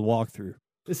detailed walkthrough.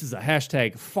 This is a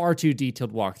hashtag far too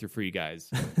detailed walkthrough for you guys.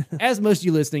 As most of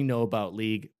you listening know about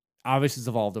League, obviously it's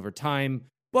evolved over time,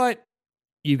 but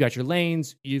you've got your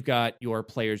lanes, you've got your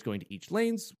players going to each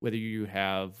lanes, whether you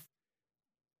have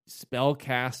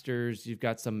spellcasters, you've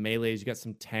got some melees, you've got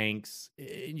some tanks,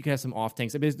 you can have some off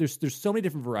tanks. I mean, there's so many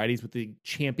different varieties with the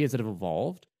champions that have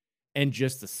evolved and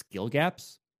just the skill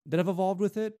gaps that have evolved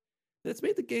with it. That's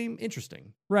made the game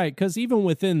interesting. Right, because even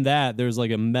within that, there's like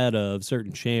a meta of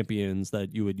certain champions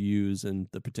that you would use in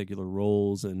the particular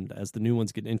roles, and as the new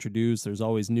ones get introduced, there's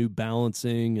always new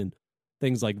balancing and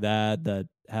things like that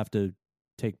have to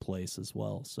take place as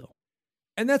well.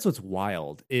 And that's what's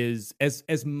wild, is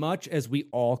as much as we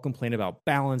all complain about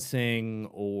balancing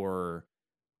or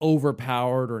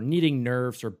overpowered or needing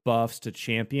nerfs or buffs to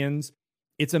champions,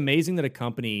 it's amazing that a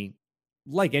company,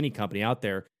 like any company out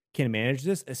there, can manage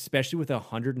this, especially with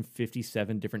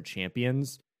 157 different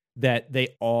champions, that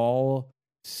they all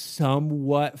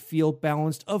somewhat feel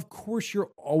balanced. Of course,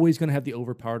 you're always going to have the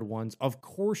overpowered ones. Of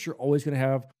course, you're always going to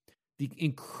have the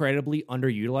incredibly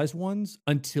underutilized ones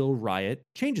until Riot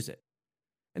changes it.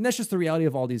 And that's just the reality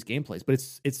of all these gameplays. But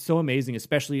it's so amazing,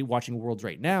 especially watching Worlds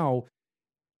right now,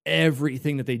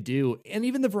 everything that they do, and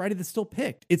even the variety that's still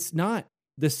picked. It's not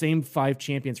the same 5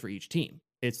 champions for each team.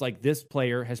 It's like this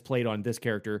player has played on this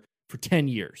character for 10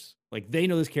 years. Like, they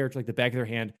know this character like the back of their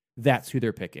hand. That's who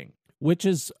they're picking. Which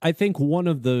is, I think, one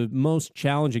of the most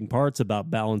challenging parts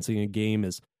about balancing a game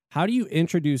is how do you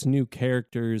introduce new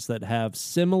characters that have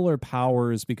similar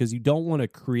powers, because you don't want to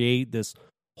create this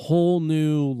whole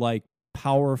new, like,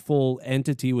 powerful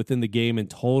entity within the game and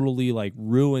totally, like,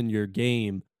 ruin your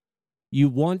game. You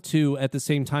want to, at the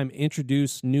same time,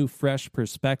 introduce new, fresh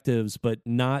perspectives, but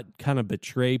not kind of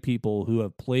betray people who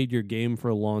have played your game for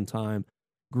a long time,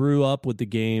 grew up with the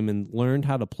game, and learned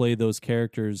how to play those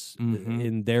characters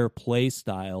in their play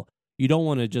style. You don't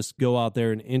want to just go out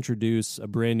there and introduce a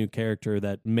brand new character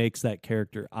that makes that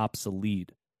character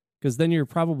obsolete, because then you're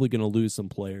probably going to lose some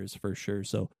players for sure.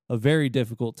 So a very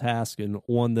difficult task, and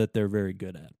one that they're very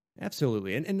good at.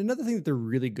 Absolutely. And another thing that they're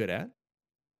really good at,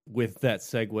 with that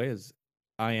segue, is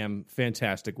I am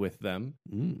fantastic with them,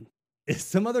 is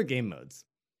some other game modes.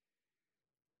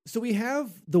 So we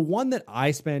have the one that I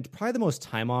spent probably the most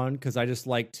time on, because I just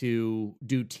like to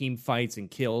do team fights and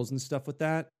kills and stuff with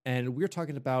that. And we're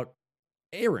talking about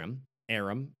Aram,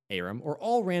 or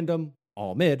All Random,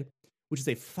 All Mid, which is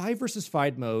a 5 versus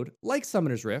 5 mode like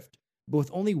Summoner's Rift, but with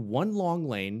only one long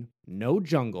lane, no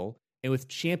jungle, and with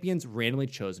champions randomly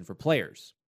chosen for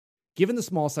players. Given the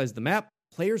small size of the map,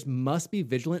 players must be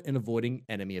vigilant in avoiding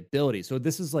enemy abilities. So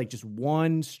this is like just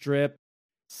one strip,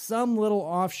 some little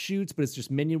offshoots, but it's just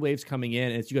minion waves coming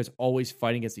in, and it's you guys always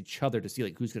fighting against each other to see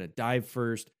like who's going to dive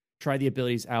first, try the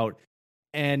abilities out.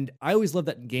 And I always love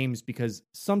that in games, because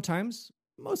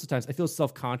most of the times, I feel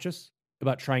self-conscious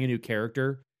about trying a new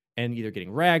character and either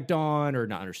getting ragged on or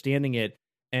not understanding it.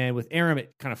 And with Aram,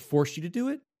 it kind of forced you to do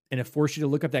it. And it forced you to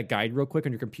look up that guide real quick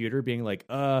on your computer, being like,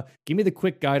 give me the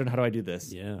quick guide on how do I do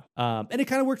this. Yeah. And it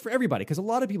kind of worked for everybody, because a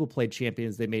lot of people played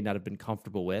champions they may not have been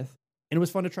comfortable with, and it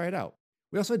was fun to try it out.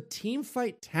 We also had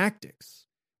Teamfight Tactics,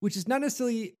 which is not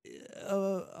necessarily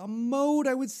a mode,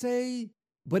 I would say,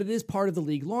 but it is part of the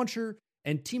League launcher.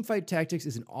 And Teamfight Tactics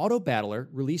is an auto battler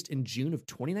released in June of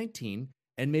 2019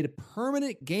 and made a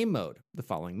permanent game mode the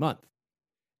following month.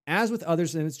 As with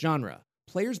others in its genre,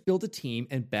 players build a team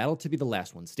and battle to be the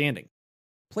last one standing.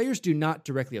 Players do not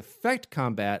directly affect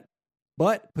combat,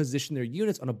 but position their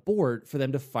units on a board for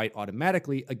them to fight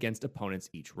automatically against opponents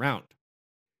each round.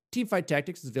 Teamfight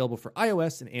Tactics is available for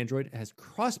iOS and Android and has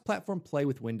cross-platform play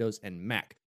with Windows and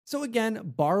Mac. So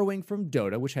again, borrowing from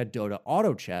Dota, which had Dota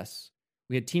Auto Chess,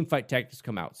 we had Teamfight Tactics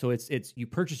come out. So it's you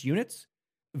purchase units,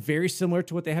 very similar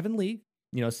to what they have in League,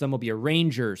 Some will be a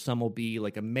ranger, some will be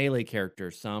like a melee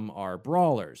character, some are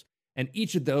brawlers. And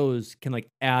each of those can like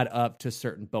add up to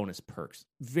certain bonus perks.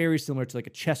 Very similar to like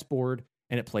a chessboard,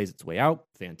 and it plays its way out.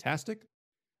 Fantastic.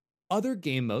 Other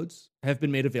game modes have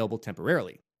been made available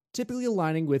temporarily, typically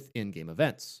aligning with in-game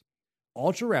events.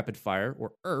 Ultra Rapid Fire,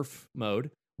 or URF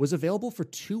mode, was available for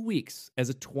 2 weeks as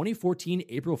a 2014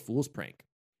 April Fool's prank.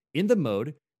 In the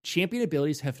mode, champion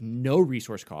abilities have no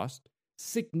resource cost,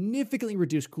 significantly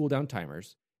reduced cooldown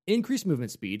timers, increased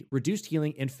movement speed, reduced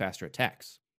healing, and faster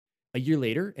attacks. A year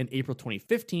later, in April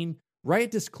 2015,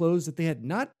 Riot disclosed that they had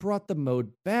not brought the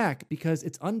mode back because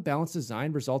its unbalanced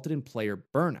design resulted in player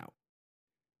burnout.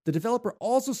 The developer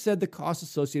also said the costs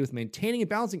associated with maintaining and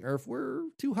balancing URF were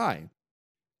too high.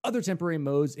 Other temporary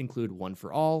modes include One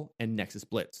for All and Nexus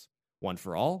Blitz. One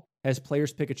for All has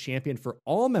players pick a champion for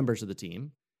all members of the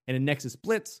team, and in Nexus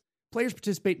Blitz, players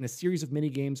participate in a series of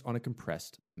minigames on a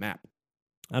compressed map.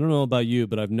 I don't know about you,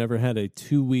 but I've never had a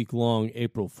 2-week-long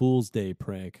April Fool's Day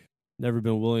prank. Never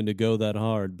been willing to go that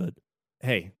hard, but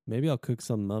hey, maybe I'll cook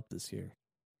something up this year.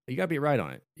 You gotta be right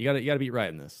on it. You gotta be right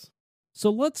in this. So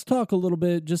let's talk a little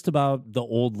bit just about the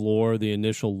old lore, the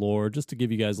initial lore, just to give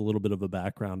you guys a little bit of a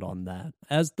background on that.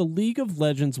 As the League of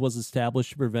Legends was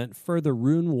established to prevent further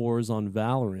rune wars on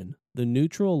Valoran, the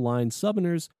neutral aligned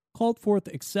summoners called forth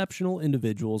exceptional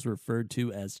individuals referred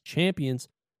to as champions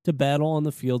to battle on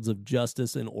the fields of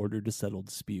justice in order to settle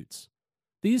disputes.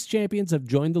 These champions have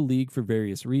joined the League for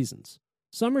various reasons.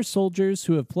 Some are soldiers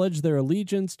who have pledged their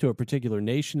allegiance to a particular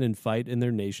nation and fight in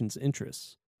their nation's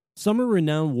interests. Some are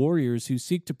renowned warriors who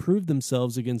seek to prove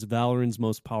themselves against Valoran's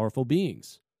most powerful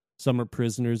beings. Some are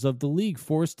prisoners of the League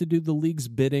forced to do the League's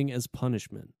bidding as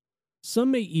punishment.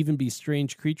 Some may even be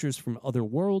strange creatures from other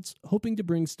worlds, hoping to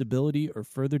bring stability or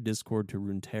further discord to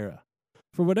Runeterra.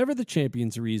 For whatever the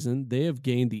champion's reason, they have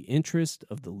gained the interest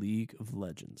of the League of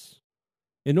Legends.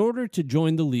 In order to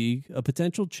join the League, a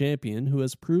potential champion who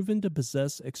has proven to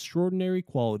possess extraordinary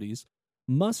qualities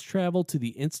must travel to the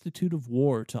Institute of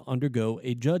War to undergo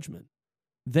a judgment.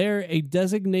 There, a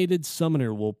designated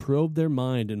summoner will probe their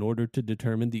mind in order to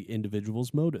determine the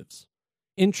individual's motives.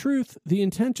 In truth, the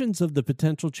intentions of the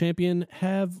potential champion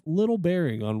have little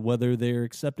bearing on whether they are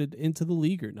accepted into the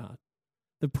League or not.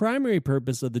 The primary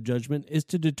purpose of the judgment is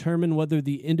to determine whether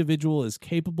the individual is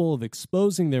capable of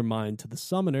exposing their mind to the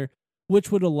summoner,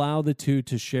 which would allow the two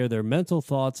to share their mental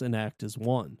thoughts and act as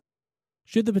one.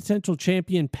 Should the potential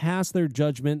champion pass their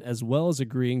judgment as well as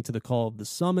agreeing to the call of the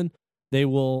summon, they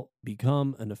will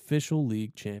become an official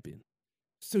League champion.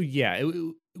 So yeah,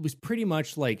 it was pretty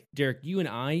much like, Derek, you and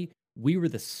I, we were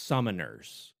the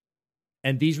summoners.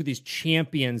 And these were these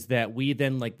champions that we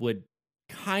then like would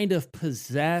kind of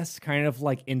possess, kind of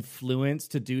like influence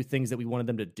to do things that we wanted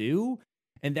them to do.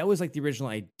 And that was like the original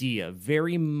idea,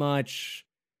 very much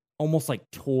almost like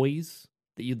toys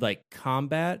that you'd like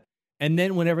combat. And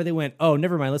then whenever they went, oh,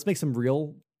 never mind, let's make some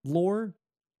real lore,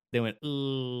 they went,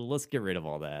 ooh, let's get rid of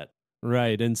all that.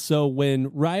 Right, and so when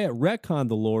Riot retconned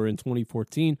the lore in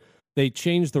 2014, they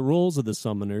changed the roles of the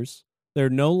summoners.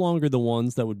 They're no longer the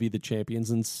ones that would be the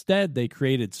champions. Instead, they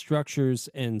created structures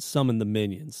and summoned the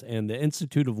minions, and the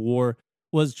Institute of War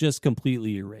was just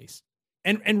completely erased.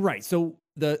 And right, so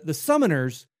the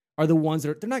summoners are the ones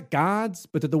that they're not gods,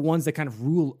 but they're the ones that kind of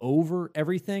rule over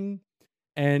everything.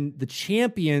 And the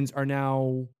champions are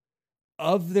now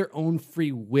of their own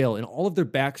free will, and all of their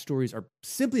backstories are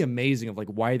simply amazing of like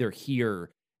why they're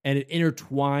here. And it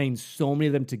intertwines so many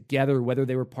of them together, whether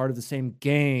they were part of the same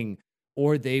gang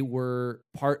or they were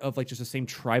part of like just the same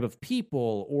tribe of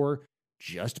people or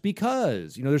just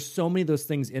because, there's so many of those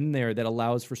things in there that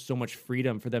allows for so much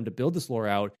freedom for them to build this lore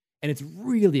out. And it's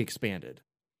really expanded.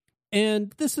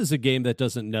 And this is a game that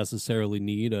doesn't necessarily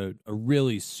need a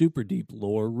really super deep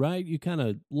lore, right? You kind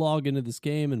of log into this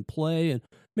game and play, and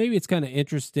maybe it's kind of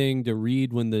interesting to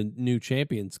read when the new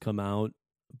champions come out,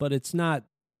 but it's not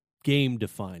game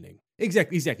defining.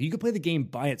 Exactly. You can play the game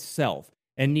by itself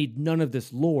and need none of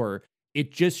this lore.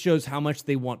 It just shows how much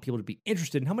they want people to be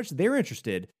interested and how much they're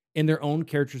interested in their own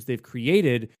characters they've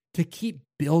created to keep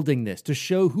building this, to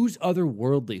show who's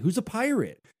otherworldly, who's a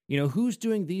pirate, who's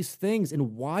doing these things,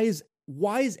 and why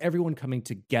is everyone coming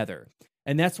together?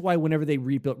 And that's why whenever they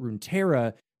rebuilt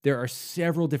Runeterra, there are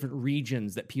several different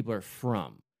regions that people are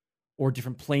from, or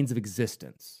different planes of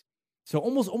existence. So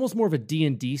almost more of a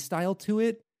D&D style to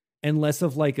it, and less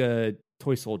of like a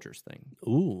toy soldiers thing.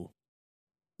 Ooh,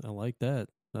 I like that.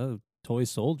 Toy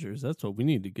soldiers, that's what we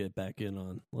need to get back in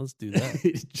on. Let's do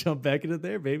that. Jump back into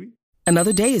there, baby.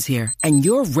 Another day is here, and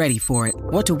you're ready for it.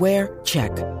 What to wear?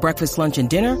 Check. Breakfast, lunch, and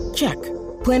dinner? Check.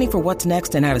 Planning for what's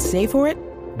next and how to save for it?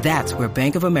 That's where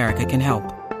Bank of America can help.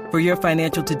 For your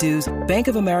financial to-dos, Bank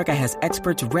of America has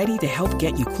experts ready to help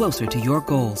get you closer to your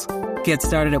goals. Get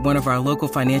started at one of our local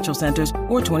financial centers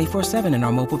or 24/7 in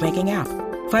our mobile banking app.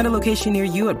 Find a location near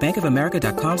you at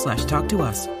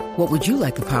bankofamerica.com/talktous. What would you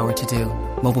like the power to do?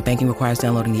 Mobile banking requires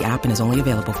downloading the app and is only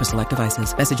available for select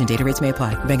devices. Message and data rates may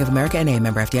apply. Bank of America N.A.,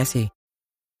 member FDIC.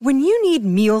 When you need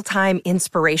mealtime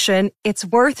inspiration, it's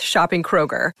worth shopping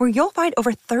Kroger, where you'll find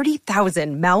over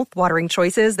 30,000 mouth-watering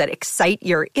choices that excite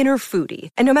your inner foodie.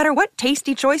 And no matter what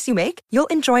tasty choice you make, you'll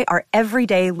enjoy our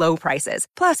everyday low prices,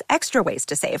 plus extra ways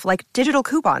to save, like digital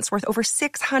coupons worth over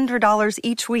 $600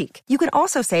 each week. You can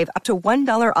also save up to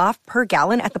 $1 off per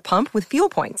gallon at the pump with fuel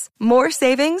points. More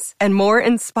savings and more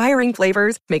inspiring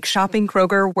flavors make shopping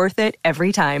Kroger worth it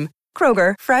every time.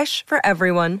 Kroger, fresh for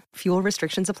everyone. Fuel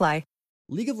restrictions apply.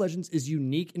 League of Legends is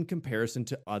unique in comparison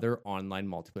to other online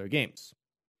multiplayer games.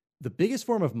 The biggest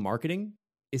form of marketing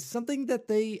is something that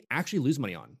they actually lose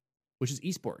money on, which is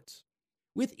esports.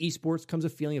 With esports comes a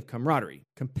feeling of camaraderie,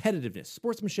 competitiveness,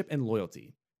 sportsmanship, and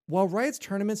loyalty. While Riot's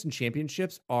tournaments and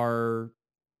championships are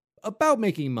about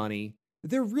making money,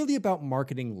 they're really about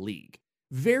marketing League.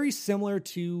 Very similar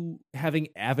to having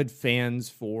avid fans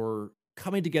for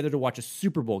coming together to watch a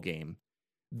Super Bowl game.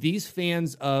 These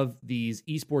fans of these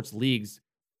esports leagues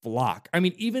flock. I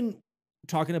mean, even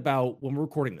talking about when we're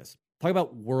recording this, talking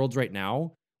about Worlds right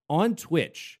now on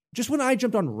Twitch, just when I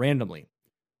jumped on randomly,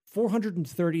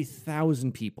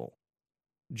 430,000 people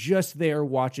just there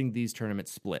watching these tournament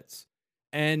splits.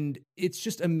 And it's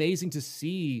just amazing to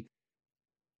see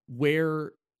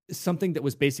where something that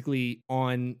was basically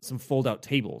on some fold-out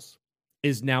tables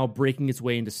is now breaking its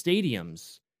way into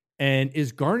stadiums and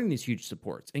is garnering these huge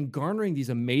supports and garnering these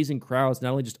amazing crowds,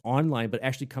 not only just online, but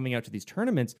actually coming out to these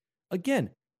tournaments. Again,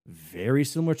 very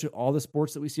similar to all the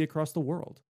sports that we see across the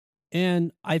world.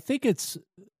 And I think it's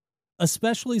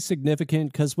especially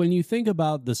significant because when you think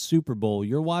about the Super Bowl,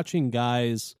 you're watching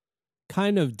guys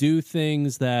kind of do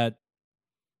things that,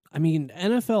 I mean,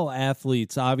 NFL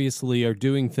athletes obviously are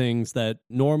doing things that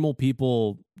normal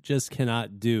people just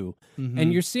cannot do. Mm-hmm.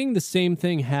 And you're seeing the same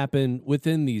thing happen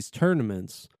within these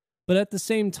tournaments. But at the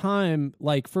same time,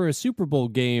 like for a Super Bowl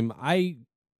game, I'd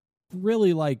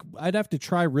have to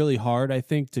try really hard, I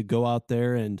think, to go out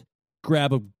there and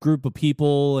grab a group of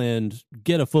people and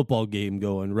get a football game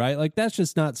going, right? Like that's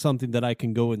just not something that I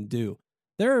can go and do.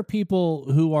 There are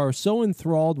people who are so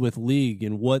enthralled with League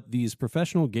and what these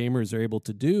professional gamers are able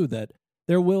to do that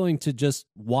they're willing to just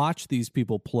watch these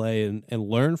people play and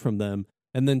learn from them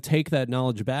and then take that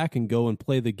knowledge back and go and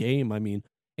play the game. I mean,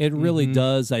 it really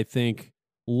does, I think,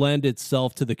 lend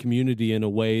itself to the community in a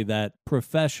way that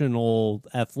professional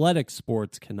athletic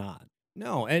sports cannot.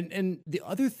 No, and the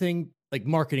other thing, like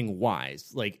marketing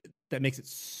wise, like that makes it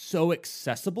so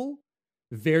accessible,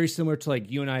 very similar to like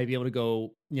you and I be able to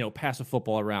go, pass a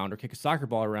football around or kick a soccer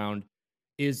ball around,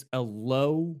 is a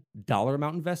low dollar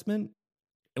amount investment.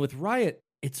 And with Riot,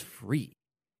 it's free.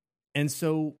 And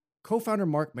so co-founder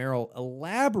Mark Merrill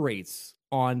elaborates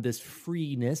on this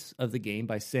freeness of the game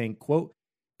by saying, quote,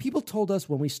 "People told us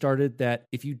when we started that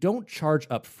if you don't charge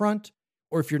up front,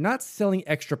 or if you're not selling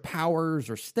extra powers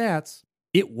or stats,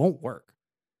 it won't work.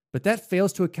 But that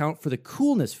fails to account for the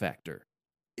coolness factor.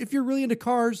 If you're really into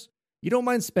cars, you don't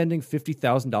mind spending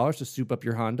 $50,000 to soup up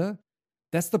your Honda.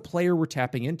 That's the player we're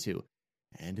tapping into."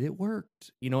 And it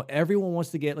worked. Everyone wants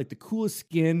to get like the coolest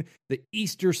skin, the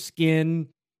Easter skin,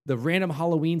 the random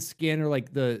Halloween skin, or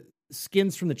like the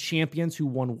skins from the champions who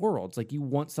won Worlds. Like you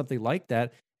want something like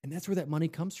that. And that's where that money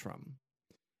comes from.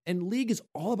 And League is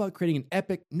all about creating an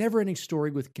epic, never-ending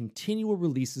story with continual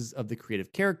releases of the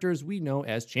creative characters we know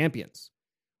as champions.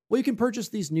 Well, you can purchase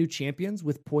these new champions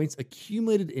with points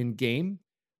accumulated in-game.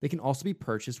 They can also be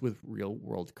purchased with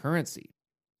real-world currency.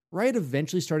 Riot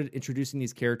eventually started introducing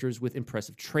these characters with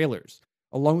impressive trailers,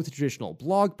 along with the traditional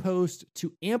blog post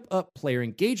to amp up player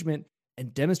engagement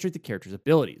and demonstrate the characters'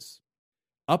 abilities.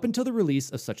 Up until the release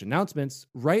of such announcements,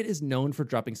 Riot is known for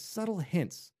dropping subtle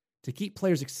hints to keep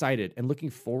players excited and looking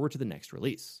forward to the next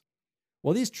release.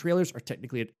 While these trailers are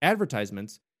technically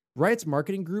advertisements, Riot's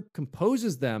marketing group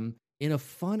composes them in a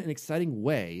fun and exciting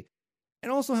way,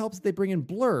 and also helps that they bring in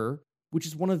Blur, which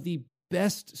is one of the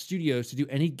best studios to do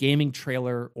any gaming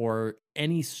trailer or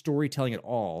any storytelling at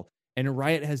all, and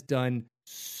Riot has done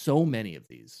so many of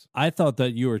these. I thought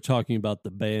that you were talking about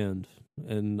the band,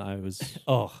 and I was...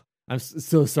 I'm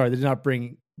so sorry. They did not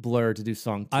bring Blur to do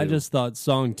Song 2. I just thought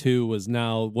Song 2 was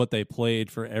now what they played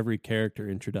for every character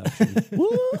introduction.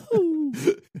 Woo!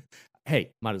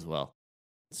 Hey, might as well.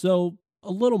 So,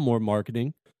 a little more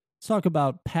marketing. Let's talk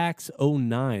about PAX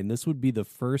 09. This would be the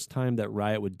first time that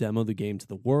Riot would demo the game to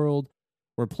the world.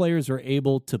 where players were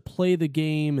able to play the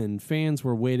game and fans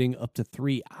were waiting up to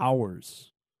 3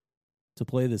 hours to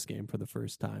play this game for the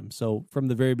first time. So from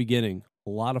the very beginning, a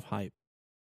lot of hype.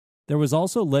 There was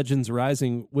also Legends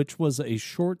Rising, which was a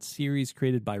short series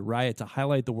created by Riot to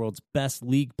highlight the world's best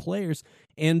League players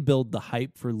and build the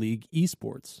hype for League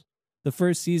esports. The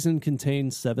first season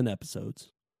contained 7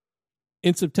 episodes.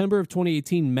 In September of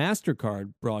 2018,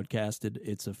 MasterCard broadcasted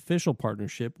its official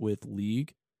partnership with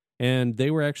League, and they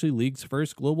were actually League's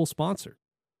first global sponsor.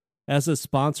 As a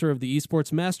sponsor of the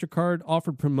esports, MasterCard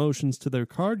offered promotions to their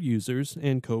card users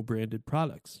and co-branded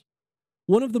products.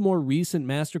 One of the more recent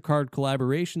MasterCard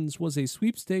collaborations was a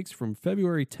sweepstakes from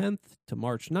February 10th to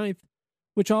March 9th,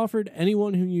 which offered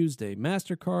anyone who used a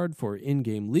MasterCard for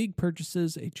in-game League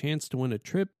purchases a chance to win a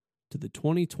trip to the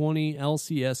 2020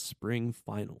 LCS Spring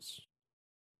Finals.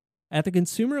 At the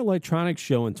Consumer Electronics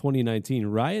Show in 2019,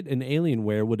 Riot and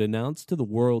Alienware would announce to the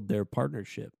world their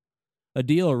partnership, a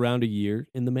deal around a year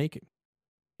in the making.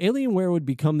 Alienware would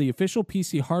become the official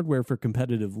PC hardware for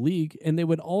competitive League, and they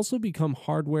would also become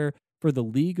hardware for the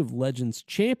League of Legends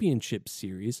Championship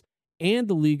Series and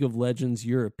the League of Legends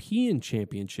European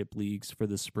Championship Leagues for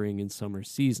the spring and summer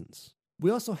seasons.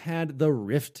 We also had the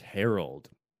Rift Herald.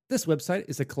 This website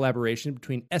is a collaboration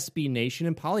between SB Nation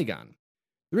and Polygon.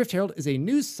 The Rift Herald is a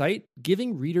news site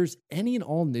giving readers any and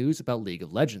all news about League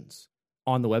of Legends.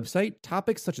 On the website,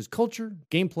 topics such as culture,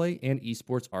 gameplay, and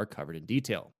esports are covered in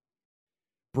detail.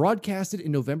 Broadcasted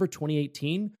in November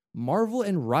 2018, Marvel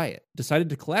and Riot decided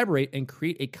to collaborate and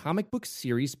create a comic book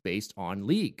series based on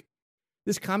League.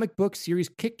 This comic book series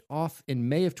kicked off in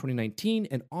May of 2019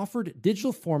 and offered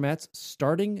digital formats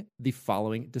starting the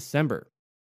following December.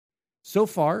 So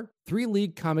far, 3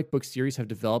 League comic book series have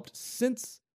developed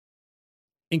since,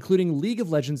 including League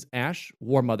of Legends Ashe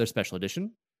War Mother Special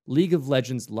Edition, League of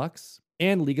Legends Lux,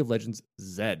 and League of Legends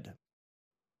Zed.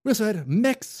 We also had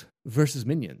Mechs vs.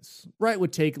 Minions. Riot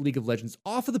would take League of Legends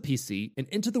off of the PC and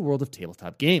into the world of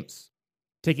tabletop games.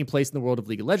 Taking place in the world of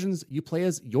League of Legends, you play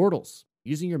as Yordles,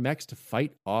 using your mechs to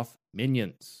fight off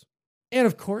minions. And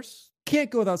of course, can't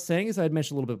go without saying, as I had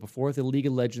mentioned a little bit before, the League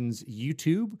of Legends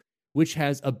YouTube, which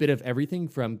has a bit of everything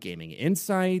from gaming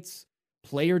insights,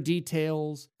 player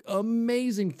details,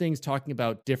 amazing things talking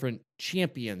about different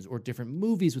champions or different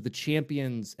movies with the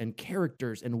champions and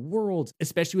characters and worlds,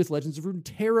 especially with Legends of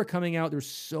Runeterra coming out. There's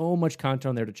so much content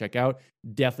on there to check out.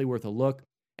 Definitely worth a look.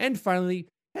 And finally,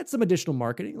 had some additional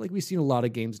marketing, like we've seen a lot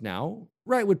of games now.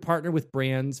 Riot would partner with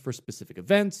brands for specific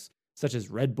events, such as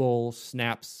Red Bull,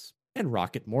 Snaps, and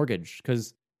Rocket Mortgage.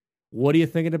 Because what are you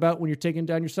thinking about when you're taking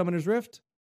down your Summoner's Rift?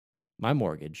 My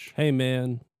mortgage. Hey,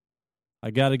 man,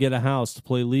 I got to get a house to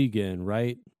play League in,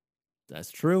 right? That's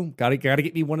true. Gotta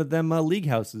get me one of them League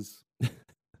houses.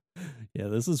 Yeah,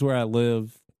 this is where I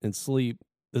live and sleep.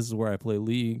 This is where I play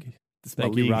League.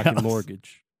 Thank you, League Rocket house.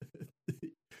 Mortgage.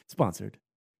 Sponsored.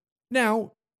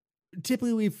 Now,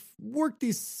 typically we've worked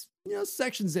these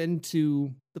sections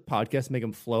into the podcast, make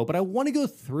them flow, but I want to go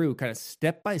through kind of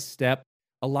step by step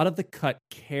a lot of the cut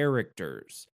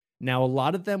characters. Now, a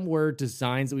lot of them were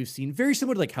designs that we've seen very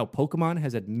similar to like how Pokemon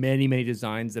has had many, many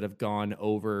designs that have gone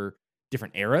over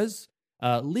different eras.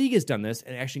 League has done this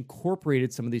and actually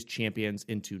incorporated some of these champions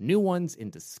into new ones,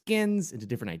 into skins, into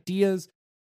different ideas.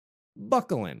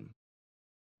 Buckle in.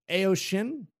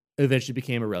 Aoshin eventually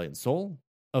became Aurelion Sol.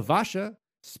 Avasha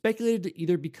speculated to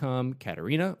either become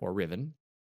Katarina or Riven.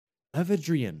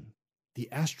 Evedrian,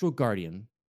 the Astral Guardian.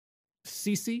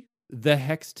 Cece, the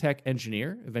Hex Tech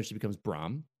Engineer, eventually becomes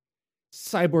Braum.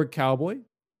 Cyborg Cowboy,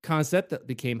 concept that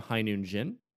became High Noon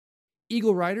Jin.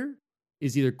 Eagle Rider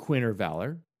is either Quinn or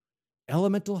Valor.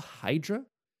 Elemental Hydra,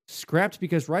 scrapped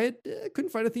because Riot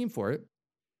couldn't find a theme for it.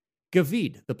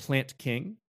 Gavid, the Plant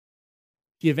King.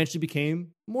 He eventually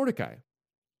became Mordecai.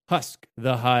 Husk,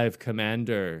 the Hive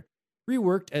Commander,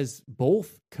 reworked as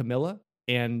both Camilla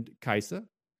and Kaisa.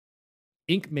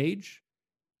 Ink Mage,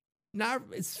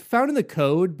 it's found in the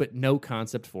code, but no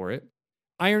concept for it.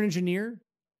 Iron Engineer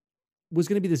was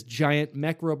going to be this giant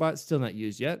mech robot, still not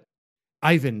used yet.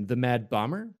 Ivan, the Mad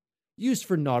Bomber, used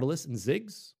for Nautilus and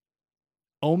Ziggs.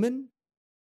 Omen,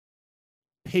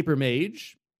 Paper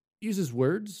Mage, uses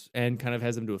words and kind of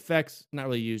has them do effects, not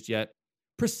really used yet.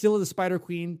 Priscilla, the Spider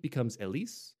Queen, becomes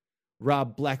Elise.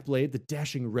 Rob Blackblade, the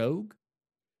Dashing Rogue,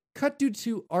 cut due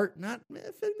to art not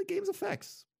fitting the game's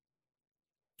effects.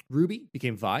 Ruby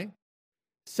became Vi.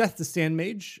 Seth, the Sand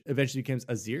Mage, eventually becomes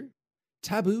Azir.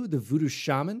 Taboo, the Voodoo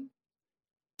Shaman.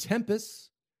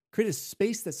 Tempest, created a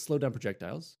space that slowed down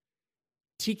projectiles.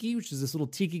 Tiki, which is this little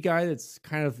tiki guy that's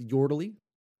kind of yordly.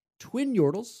 Twin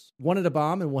Yordles, one had a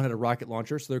bomb and one had a rocket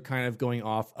launcher, so they're kind of going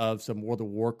off of some World of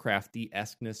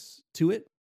Warcraft-esqueness to it.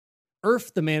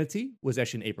 Earth the Manatee was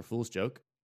actually an April Fool's joke.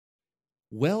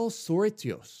 Well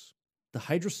Soretios, the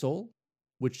Hydra Soul,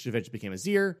 which eventually became a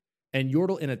Zir, and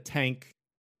Yordle in a tank.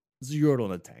 It's Yordle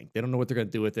in a tank. They don't know what they're going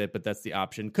to do with it, but that's the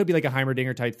option. Could be like a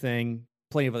Heimerdinger type thing.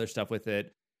 Plenty of other stuff with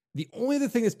it. The only other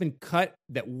thing that's been cut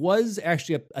that was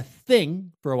actually a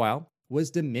thing for a while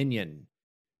was Dominion.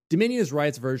 Dominion is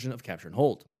Riot's version of Capture and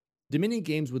Hold. Dominion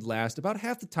games would last about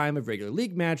half the time of regular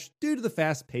League match due to the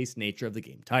fast-paced nature of the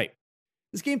game type.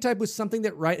 This game type was something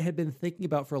that Riot had been thinking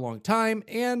about for a long time,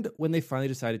 and when they finally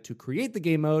decided to create the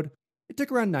game mode, it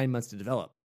took around 9 months to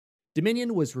develop.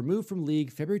 Dominion was removed from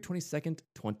League February 22nd,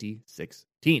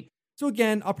 2016. So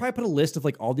again, I'll probably put a list of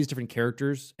like all these different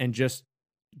characters and just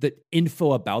the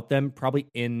info about them probably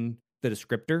in the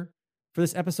descriptor for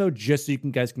this episode, just so you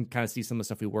guys can kind of see some of the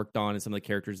stuff we worked on and some of the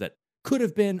characters that could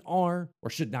have been, are, or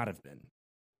should not have been.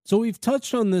 So we've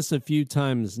touched on this a few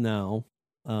times now,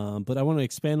 but I want to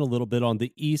expand a little bit on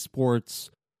the esports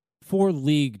for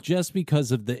League just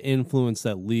because of the influence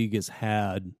that League has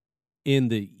had in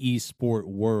the esport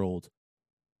world.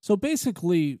 So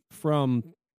basically, from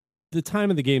the time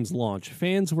of the game's launch,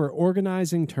 fans were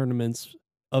organizing tournaments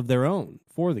of their own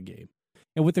for the game.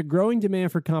 And with the growing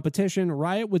demand for competition,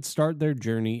 Riot would start their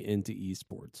journey into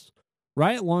esports.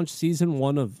 Riot launched Season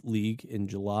 1 of League in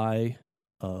July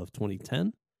of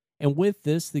 2010. And with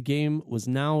this, the game was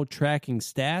now tracking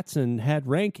stats and had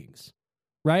rankings.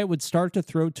 Riot would start to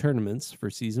throw tournaments for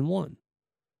Season 1.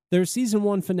 Their Season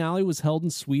 1 finale was held in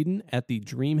Sweden at the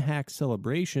DreamHack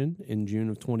Celebration in June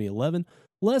of 2011,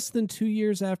 less than 2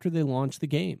 years after they launched the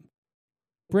game.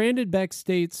 Brandon Beck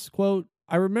states, quote,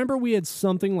 I remember we had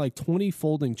something like 20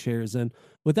 folding chairs and,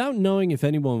 without knowing if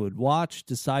anyone would watch,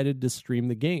 decided to stream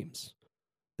the games.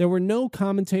 There were no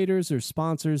commentators or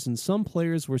sponsors, and some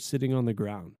players were sitting on the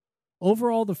ground.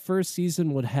 Overall, the first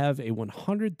season would have a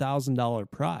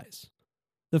 $100,000 prize.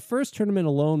 The first tournament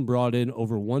alone brought in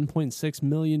over 1.6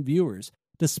 million viewers,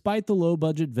 despite the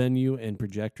low-budget venue and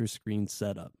projector screen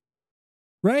setup.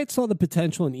 Riot saw the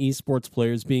potential in esports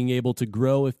players being able to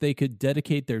grow if they could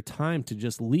dedicate their time to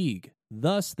just League.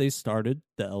 Thus, they started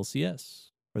the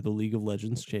LCS, or the League of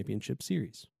Legends Championship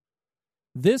Series.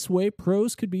 This way,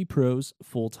 pros could be pros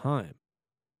full-time.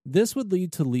 This would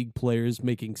lead to League players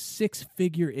making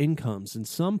six-figure incomes and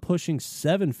some pushing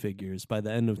seven figures by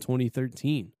the end of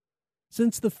 2013.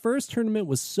 Since the first tournament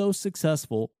was so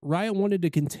successful, Riot wanted to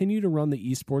continue to run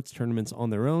the esports tournaments on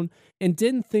their own and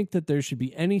didn't think that there should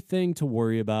be anything to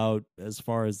worry about as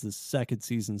far as the second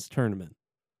season's tournament.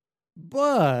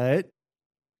 But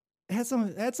it had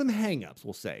some hangups,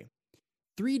 we'll say.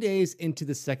 3 days into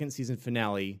the second season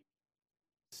finale,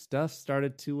 stuff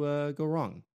started to go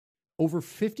wrong. Over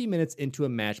 50 minutes into a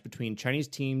match between Chinese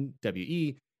team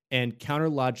WE and Counter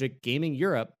Logic Gaming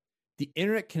Europe, the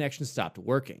internet connection stopped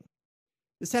working.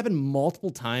 This happened multiple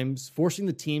times, forcing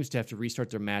the teams to have to restart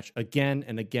their match again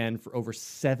and again for over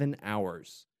 7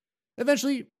 hours.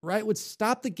 Eventually, Riot would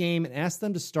stop the game and ask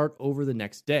them to start over the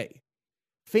next day.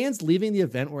 Fans leaving the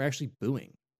event were actually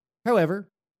booing. However,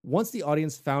 once the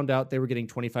audience found out they were getting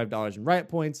 $25 in Riot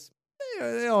points,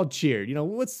 they all cheered. You know,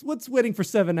 what's waiting for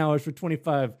 7 hours for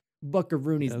 25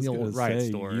 buckaroonies in the old Riot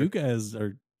store? You guys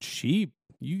are cheap.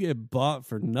 You get bought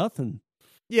for nothing.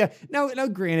 Yeah. Now,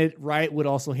 granted, Riot would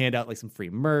also hand out like some free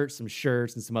merch, some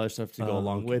shirts, and some other stuff to go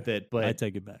along with it. But I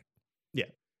take it back. Yeah.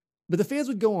 But the fans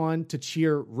would go on to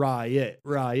cheer Riot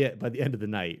by the end of the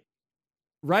night.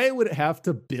 Riot would have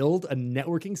to build a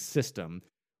networking system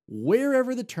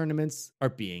wherever the tournaments are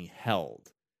being held.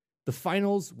 The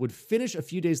finals would finish a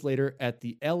few days later at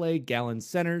the LA Gallon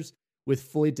Centers with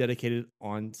fully dedicated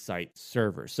on-site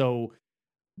servers. So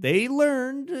they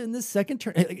learned in the second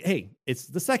turn, hey, it's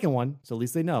the second one, so at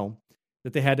least they know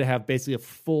that they had to have basically a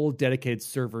full dedicated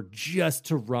server just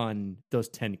to run those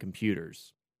 10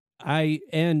 computers.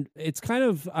 And it's kind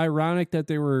of ironic that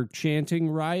they were chanting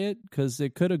Riot because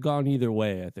it could have gone either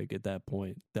way, I think, at that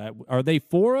point. Are they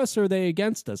for us or are they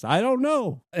against us? I don't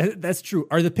know. That's true.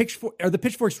 Are the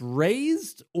pitchforks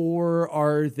raised or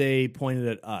are they pointed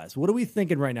at us? What are we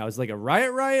thinking right now? Is it like a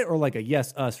riot or like a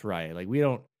yes us riot? Like we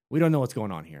don't know what's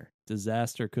going on here.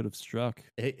 Disaster could have struck.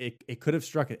 It could have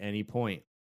struck at any point.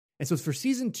 And so for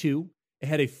season 2, it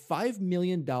had a $5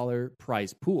 million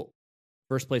prize pool.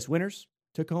 First place winners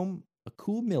took home a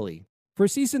cool milli. For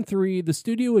Season 3, the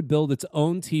studio would build its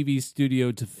own TV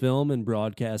studio to film and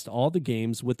broadcast all the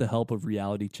games with the help of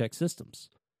reality check systems.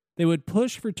 They would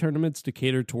push for tournaments to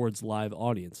cater towards live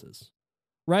audiences.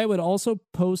 Riot would also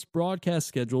post broadcast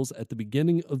schedules at the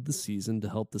beginning of the season to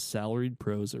help the salaried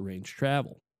pros arrange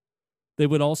travel. They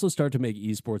would also start to make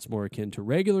esports more akin to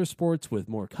regular sports with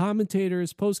more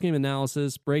commentators, post-game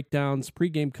analysis, breakdowns,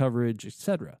 pre-game coverage,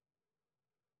 etc.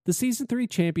 The Season 3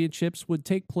 championships would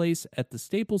take place at the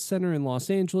Staples Center in Los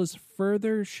Angeles,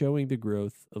 further showing the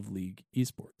growth of League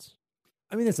esports.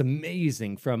 I mean, that's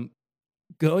amazing. From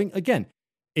going, again,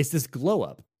 it's this glow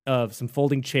up of some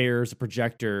folding chairs, a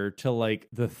projector, to like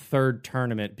the third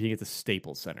tournament being at the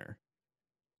Staples Center.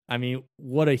 I mean,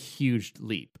 what a huge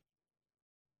leap.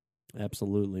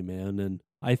 Absolutely, man. And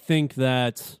I think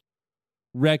that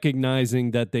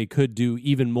recognizing that they could do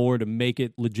even more to make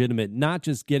it legitimate, not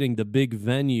just getting the big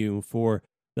venue for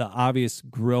the obvious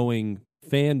growing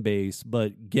fan base,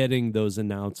 but getting those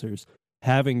announcers,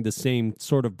 having the same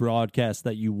sort of broadcast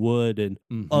that you would in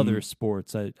other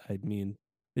sports. I mean,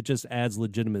 it just adds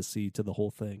legitimacy to the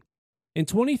whole thing. In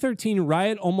 2013,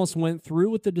 Riot almost went through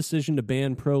with the decision to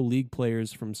ban pro League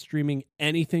players from streaming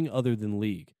anything other than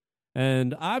League.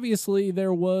 And obviously,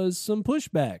 there was some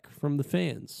pushback from the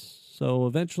fans. So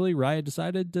eventually, Riot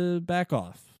decided to back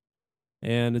off.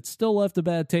 And it still left a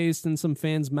bad taste in some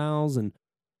fans' mouths and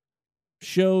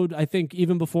showed, I think,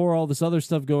 even before all this other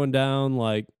stuff going down,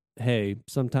 like, hey,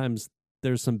 sometimes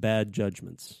there's some bad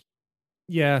judgments.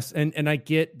 Yes, and I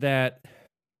get that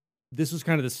this was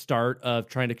kind of the start of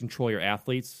trying to control your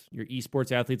athletes, your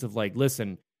esports athletes, of like,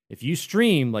 listen, if you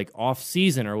stream like off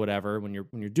season or whatever, when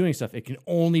you're doing stuff, it can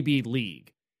only be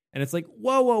League. And it's like,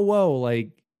 whoa,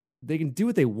 like they can do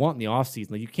what they want in the off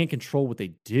season. Like you can't control what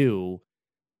they do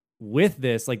with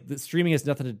this. Like the streaming has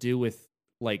nothing to do with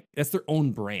like, that's their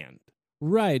own brand.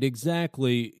 Right,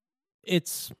 exactly.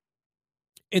 It's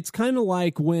kind of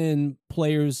like when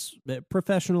players,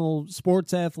 professional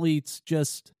sports athletes,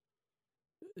 just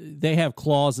they have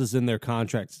clauses in their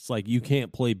contracts. It's like you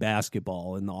can't play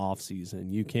basketball in the off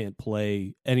season. You can't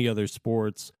play any other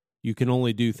sports. You can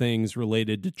only do things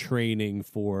related to training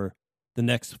for the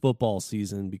next football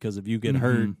season because if you get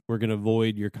hurt, we're going to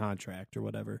void your contract or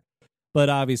whatever. But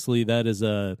obviously that is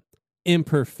a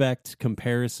imperfect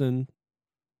comparison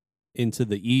into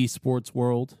the esports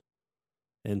world.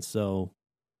 And so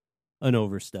an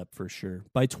overstep for sure.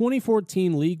 By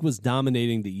 2014, League was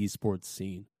dominating the esports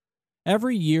scene.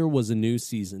 Every year was a new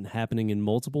season happening in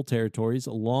multiple territories,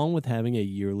 along with having a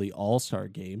yearly all-star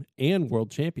game and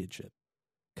world championship.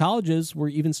 Colleges were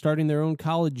even starting their own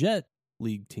collegiate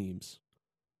league teams.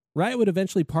 Riot would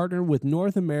eventually partner with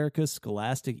North America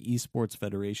Scholastic Esports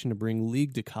Federation to bring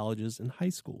League to colleges and high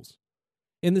schools.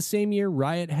 In the same year,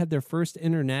 Riot had their first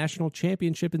international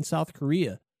championship in South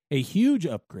Korea, a huge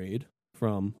upgrade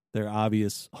from their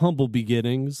obvious humble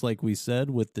beginnings, like we said,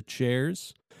 with the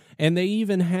chairs. And they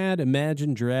even had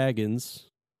Imagine Dragons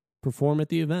perform at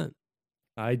the event.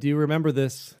 I do remember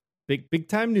this. Big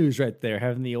time news right there,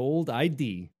 having the old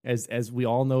ID, as we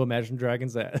all know Imagine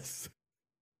Dragons as.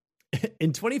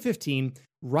 In 2015,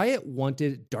 Riot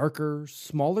wanted darker,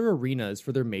 smaller arenas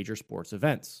for their major sports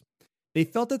events. They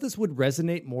felt that this would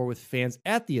resonate more with fans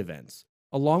at the events,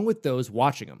 along with those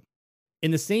watching them.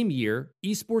 In the same year,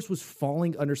 esports was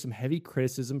falling under some heavy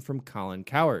criticism from Colin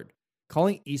Cowherd,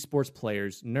 calling esports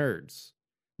players nerds.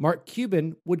 Mark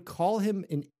Cuban would call him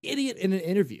an idiot in an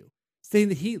interview, saying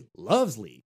that he loves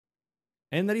League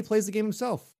and that he plays the game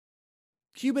himself.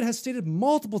 Cuban has stated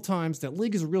multiple times that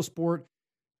League is a real sport,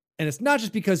 and it's not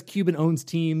just because Cuban owns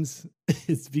teams,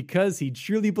 it's because he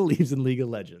truly believes in League of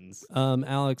Legends.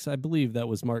 Alex, I believe that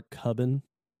was Mark Cuban.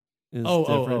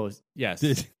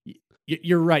 Yes.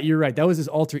 You're right. That was his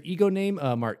alter ego name,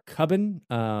 Mark Cuban,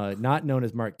 not known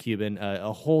as Mark Cuban,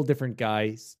 a whole different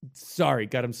guy. Sorry,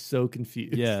 got him so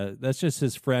confused. Yeah, that's just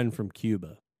his friend from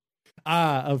Cuba.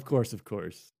 Of course.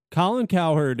 Colin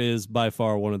Cowherd is by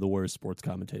far one of the worst sports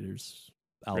commentators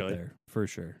out Really? there, for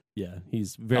sure. Yeah,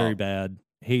 he's very bad.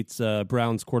 Hates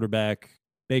Browns quarterback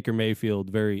Baker Mayfield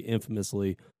very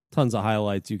infamously. Tons of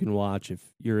highlights you can watch if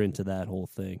you're into that whole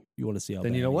thing. You want to see how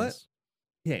Then bad you know he what? is.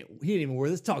 He ain't even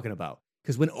worth us talking about.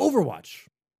 Because when Overwatch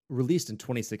released in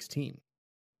 2016,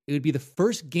 it would be the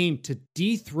first game to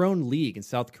dethrone League in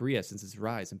South Korea since its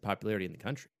rise in popularity in the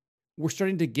country. We're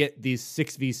starting to get these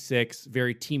 6v6,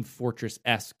 very Team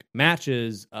Fortress-esque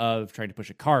matches of trying to push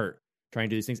a cart, trying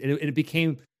to do these things. And it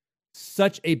became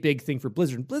such a big thing for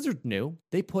Blizzard. And Blizzard knew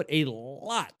they put a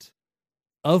lot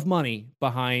of money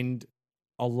behind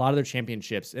a lot of their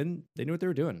championships, and they knew what they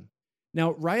were doing.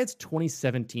 Now, Riot's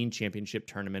 2017 championship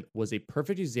tournament was a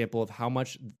perfect example of how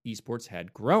much esports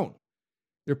had grown.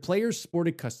 Their players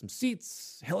sported custom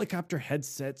seats, helicopter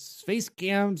headsets, face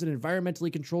cams, and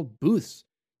environmentally controlled booths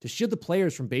to shield the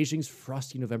players from Beijing's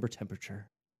frosty November temperature.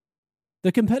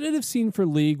 The competitive scene for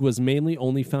League was mainly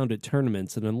only found at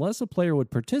tournaments, and unless a player would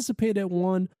participate at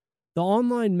one, the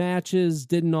online matches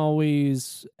didn't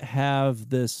always have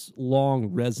this long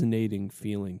resonating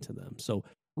feeling to them. So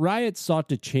Riot sought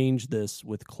to change this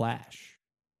with Clash.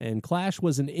 and Clash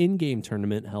was an in-game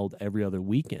tournament held every other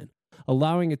weekend,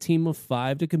 allowing a team of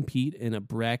 5 to compete in a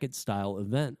bracket-style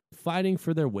event, fighting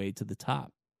for their way to the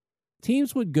top.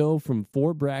 Teams would go from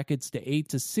 4 brackets to 8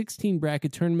 to 16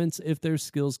 bracket tournaments if their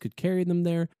skills could carry them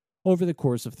there over the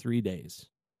course of 3 days.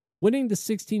 Winning the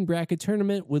 16 bracket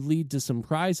tournament would lead to some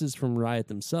prizes from Riot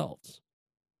themselves.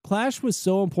 Clash was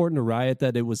so important to Riot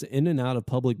that it was in and out of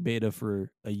public beta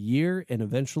for a year and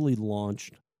eventually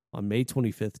launched on May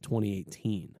 25th,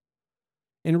 2018.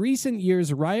 In recent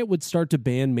years, Riot would start to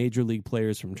ban Major League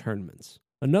players from tournaments.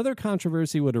 Another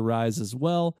controversy would arise as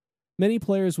well. Many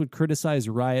players would criticize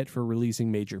Riot for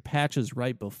releasing major patches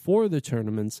right before the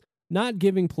tournaments, not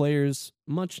giving players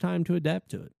much time to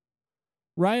adapt to it.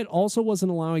 Riot also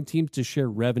wasn't allowing teams to share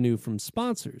revenue from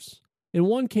sponsors. In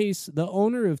one case, the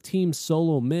owner of Team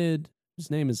Solo Mid, his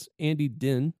name is Andy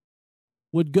Din,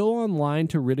 would go online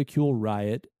to ridicule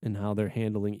Riot and how they're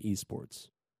handling esports.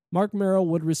 Mark Merrill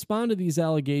would respond to these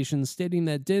allegations, stating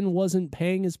that Din wasn't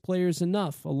paying his players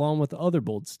enough, along with other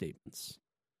bold statements.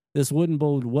 This wouldn't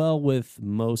bode well with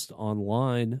most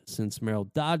online, since Merrill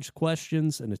dodged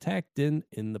questions and attacked Din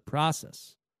in the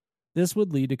process. This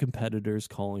would lead to competitors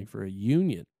calling for a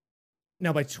union.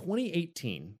 Now, by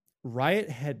 2018, Riot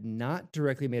had not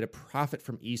directly made a profit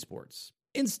from esports.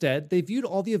 Instead, they viewed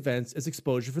all the events as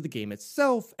exposure for the game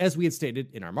itself, as we had stated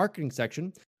in our marketing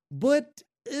section, but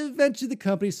eventually the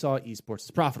company saw esports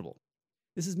as profitable.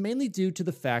 This is mainly due to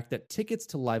the fact that tickets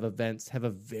to live events have a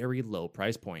very low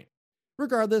price point.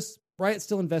 Regardless, Riot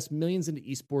still invests millions into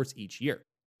esports each year.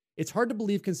 It's hard to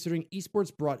believe considering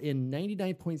esports brought in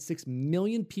 99.6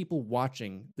 million people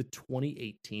watching the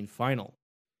 2018 final.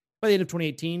 By the end of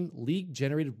 2018, League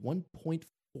generated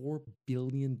 $1.4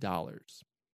 billion.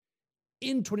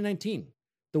 In 2019,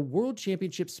 the World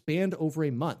Championship spanned over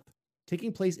a month,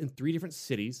 taking place in 3 different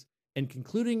cities and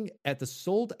concluding at the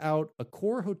sold-out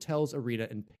Accor Hotels Arena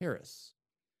in Paris.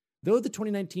 Though the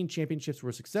 2019 championships were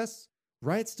a success,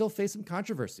 Riot still faced some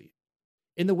controversy.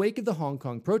 In the wake of the Hong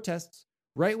Kong protests,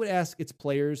 Riot would ask its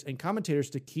players and commentators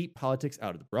to keep politics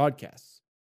out of the broadcasts,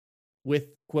 with,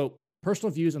 quote,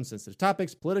 personal views on sensitive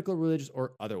topics, political, religious,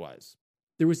 or otherwise.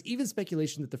 There was even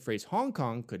speculation that the phrase Hong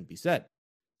Kong couldn't be said,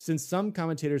 since some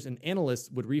commentators and analysts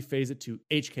would rephrase it to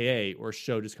HKA or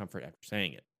show discomfort after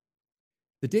saying it.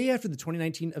 The day after the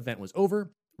 2019 event was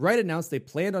over, Riot announced they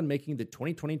planned on making the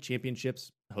 2020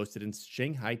 championships, hosted in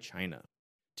Shanghai, China,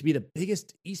 to be the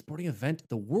biggest esporting event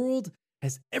the world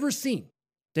has ever seen,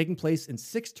 taking place in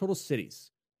 6 total cities.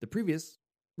 The previous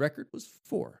record was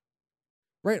 4.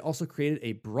 Riot also created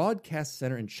a broadcast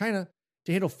center in China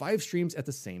to handle 5 streams at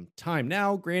the same time.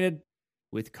 Now, granted,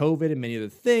 with COVID and many other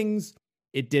things,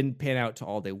 it didn't pan out to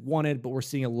all they wanted, but we're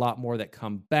seeing a lot more that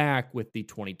come back with the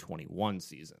 2021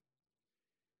 season.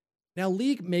 Now,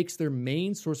 League makes their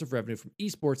main source of revenue from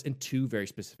esports in 2 very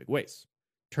specific ways: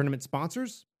 tournament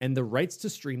sponsors and the rights to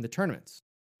stream the tournaments.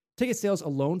 Ticket sales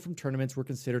alone from tournaments were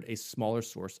considered a smaller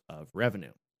source of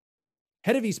revenue.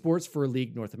 Head of esports for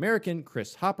League North American,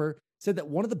 Chris Hopper, said that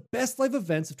one of the best live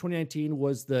events of 2019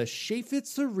 was the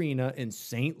Chaifetz Arena in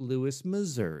St. Louis,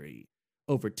 Missouri.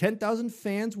 Over 10,000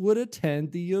 fans would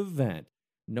attend the event.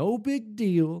 No big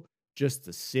deal, just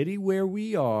the city where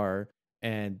we are,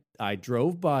 and I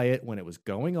drove by it when it was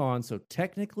going on, so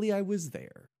technically I was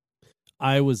there.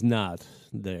 I was not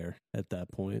there at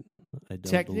that point. I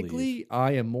don't Technically, believe.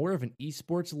 I am more of an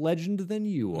esports legend than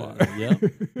you are. Yep,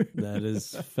 that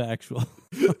is factual.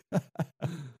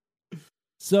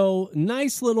 So,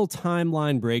 nice little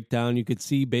timeline breakdown. You could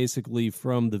see basically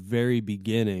from the very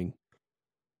beginning.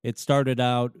 It started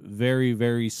out very,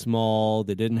 very small.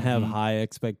 They didn't have high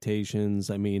expectations.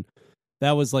 I mean,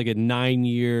 that was like a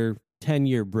 9-year,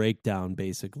 10-year breakdown,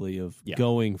 basically, of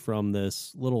going from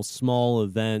this little small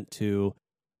event to,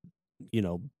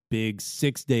 big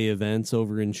 6-day events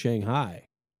over in Shanghai.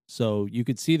 So you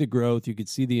could see the growth, you could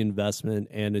see the investment,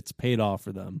 and it's paid off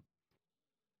for them.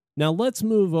 Now let's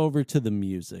move over to the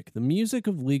music. The music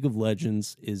of League of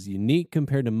Legends is unique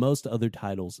compared to most other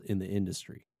titles in the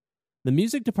industry. The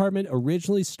music department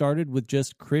originally started with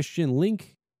just Christian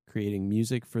Link creating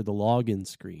music for the login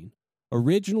screen.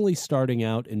 Originally starting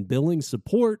out in billing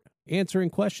support, answering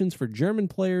questions for German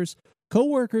players,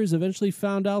 coworkers eventually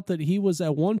found out that he was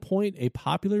at one point a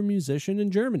popular musician in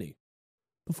Germany.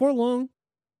 Before long,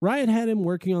 Riot had him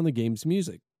working on the game's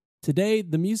music. Today,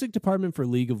 the music department for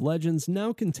League of Legends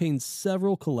now contains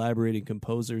several collaborating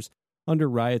composers under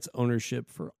Riot's ownership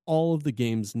for all of the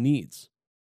game's needs.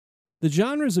 The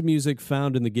genres of music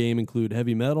found in the game include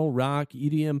heavy metal, rock,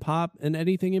 EDM, pop, and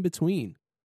anything in between.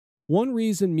 One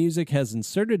reason music has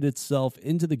inserted itself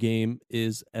into the game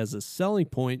is as a selling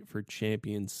point for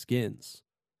champion skins.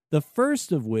 The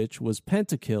first of which was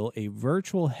Pentakill, a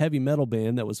virtual heavy metal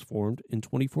band that was formed in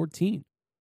 2014.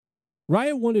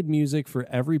 Riot wanted music for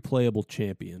every playable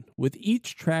champion, with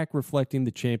each track reflecting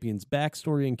the champion's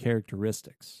backstory and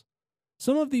characteristics.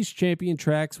 Some of these champion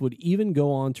tracks would even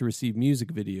go on to receive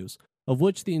music videos, of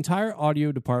which the entire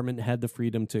audio department had the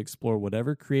freedom to explore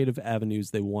whatever creative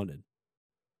avenues they wanted.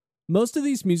 Most of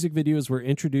these music videos were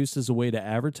introduced as a way to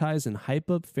advertise and hype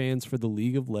up fans for the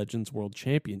League of Legends World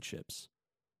Championships.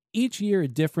 Each year, a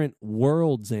different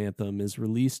Worlds anthem is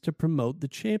released to promote the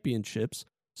championships,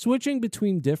 switching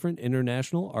between different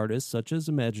international artists such as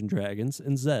Imagine Dragons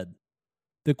and Zed.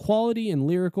 The quality and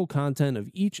lyrical content of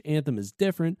each anthem is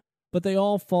different, but they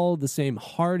all follow the same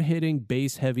hard-hitting,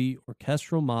 bass-heavy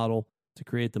orchestral model to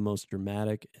create the most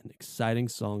dramatic and exciting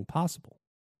song possible.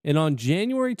 And on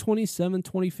January 27,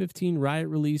 2015, Riot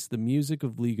released The Music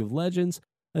of League of Legends,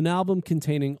 an album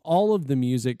containing all of the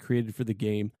music created for the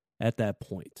game at that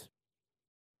point.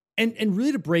 And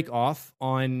really to break off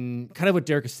on kind of what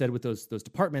Derek has said with those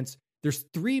departments, there's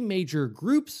three major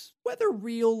groups, whether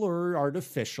real or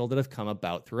artificial, that have come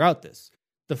about throughout this.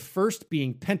 The first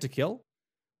being Pentakill,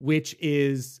 which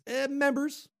is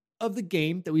members of the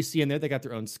game that we see in there. They got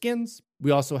their own skins. We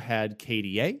also had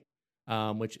KDA,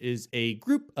 which is a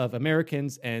group of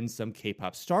Americans and some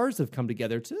K-pop stars that have come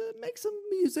together to make some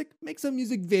music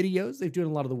videos. They've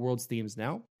doing a lot of the world's themes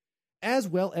now, as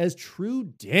well as True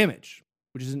Damage,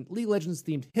 which is a League of Legends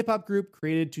themed hip-hop group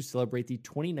created to celebrate the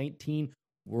 2019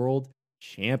 World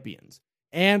Champions.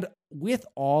 And with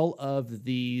all of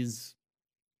these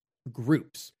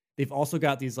groups, they've also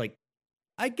got these, like,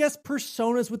 I guess,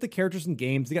 personas with the characters in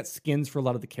games. They got skins for a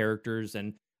lot of the characters,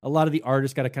 and a lot of the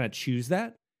artists got to kind of choose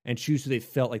that and choose who they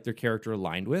felt like their character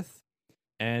aligned with.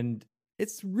 And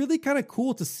it's really kind of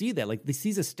cool to see that. Like,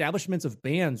 these establishments of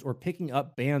bands or picking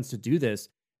up bands to do this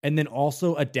and then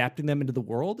also adapting them into the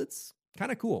world. It's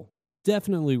kind of cool.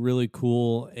 Definitely really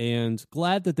cool, and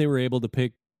glad that they were able to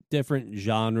pick different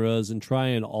genres and try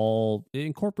and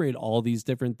incorporate all these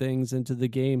different things into the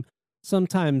game.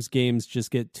 Sometimes games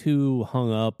just get too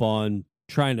hung up on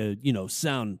trying to,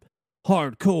 sound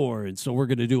hardcore, and so we're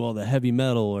going to do all the heavy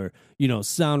metal, or,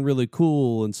 sound really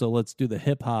cool, and so let's do the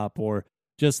hip hop, or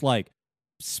just like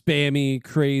spammy,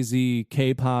 crazy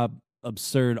K-pop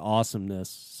absurd awesomeness.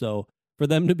 So for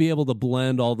them to be able to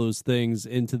blend all those things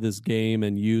into this game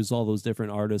and use all those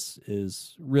different artists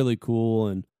is really cool,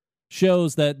 and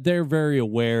shows that they're very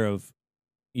aware of,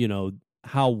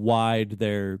 how wide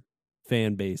their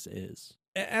fan base is.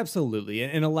 Absolutely.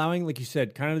 And allowing, like you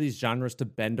said, kind of these genres to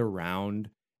bend around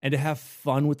and to have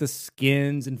fun with the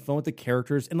skins and fun with the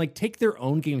characters and like take their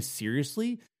own game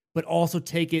seriously, but also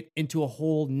take it into a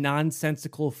whole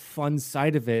nonsensical fun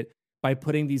side of it by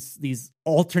putting these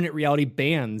alternate reality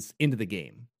bands into the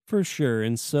game. For sure.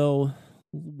 And so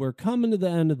we're coming to the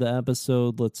end of the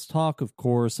episode. Let's talk, of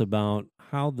course, about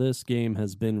how this game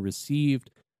has been received.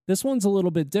 This one's a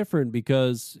little bit different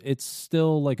because it's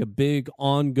still like a big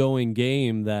ongoing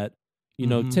game that,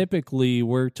 typically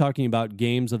we're talking about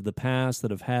games of the past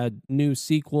that have had new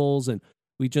sequels, and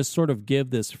we just sort of give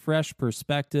this fresh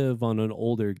perspective on an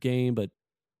older game, but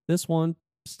this one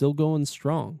still going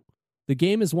strong. The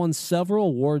game has won several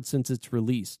awards since its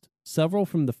release, several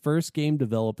from the First Game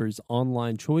Developers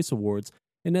Online Choice Awards,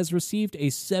 and has received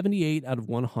a 78 out of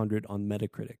 100 on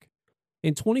Metacritic.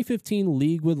 In 2015,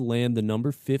 League would land the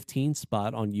number 15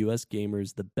 spot on US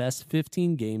Gamer's The Best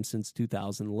 15 Games Since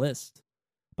 2000 list.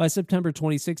 By September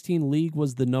 2016, League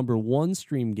was the number 1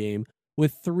 stream game,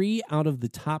 with 3 out of the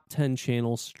top 10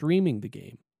 channels streaming the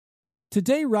game.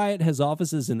 Today, Riot has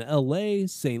offices in LA,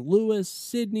 St. Louis,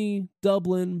 Sydney,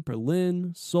 Dublin,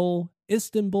 Berlin, Seoul,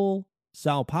 Istanbul,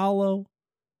 Sao Paulo,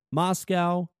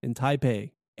 Moscow, and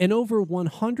Taipei. And over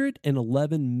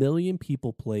 111 million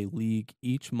people play League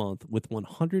each month, with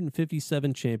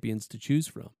 157 champions to choose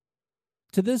from.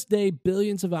 To this day,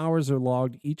 billions of hours are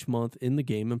logged each month in the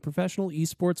game, and professional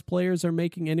esports players are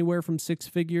making anywhere from 6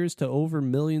 figures to over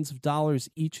millions of dollars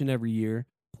each and every year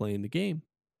playing the game.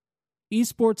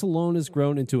 Esports alone has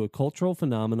grown into a cultural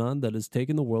phenomenon that has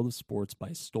taken the world of sports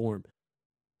by storm.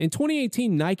 In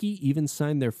 2018, Nike even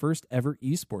signed their first ever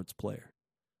esports player.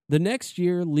 The next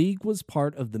year, League was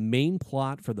part of the main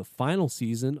plot for the final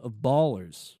season of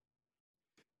Ballers.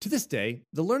 To this day,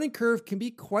 the learning curve can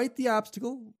be quite the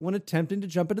obstacle when attempting to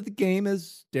jump into the game,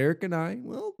 as Derek and I,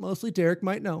 well, mostly Derek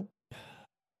might know.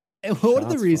 And one of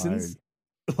the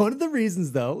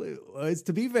reasons, though, is,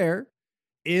 to be fair,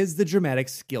 is the dramatic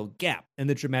skill gap and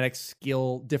the dramatic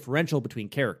skill differential between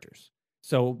characters.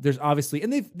 So there's obviously,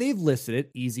 and they've listed it,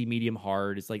 easy, medium,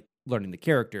 hard. It's like learning the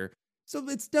character. So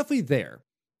it's definitely there.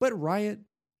 But Riot,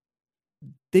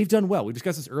 they've done well. We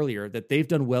discussed this earlier, that they've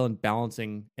done well in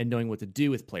balancing and knowing what to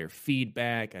do with player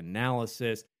feedback,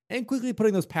 analysis, and quickly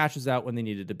putting those patches out when they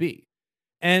needed to be.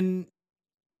 And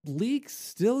League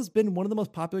still has been one of the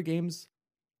most popular games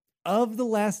of the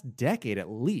last decade, at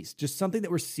least. Just something that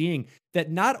we're seeing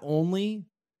that not only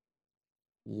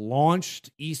launched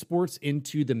esports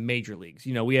into the major leagues.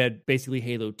 You know, we had basically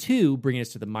Halo 2 bringing us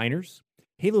to the minors,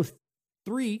 Halo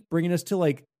 3 bringing us to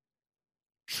like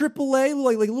AAA,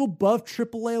 like a little above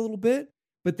AAA a little bit.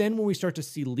 But then when we start to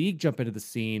see League jump into the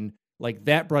scene, like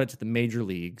that brought it to the major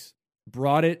leagues,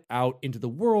 brought it out into the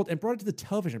world, and brought it to the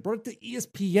television, brought it to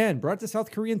ESPN, brought it to South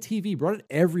Korean TV, brought it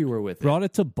everywhere with it. Brought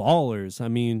it to Ballers. I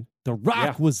mean, The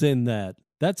Rock was in that.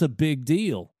 That's a big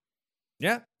deal.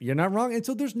 Yeah, you're not wrong. And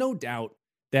so there's no doubt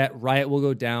that Riot will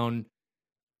go down,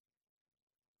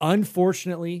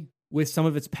 unfortunately, with some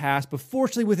of its past, but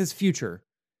fortunately with its future,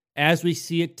 as we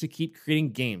see it to keep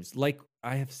creating games like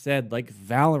I have said, like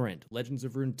Valorant, Legends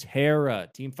of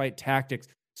Runeterra, Teamfight Tactics.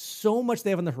 So much they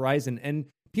have on the horizon. And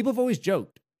people have always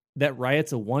joked that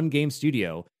Riot's a one-game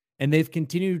studio, and they've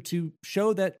continued to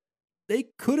show that they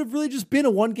could have really just been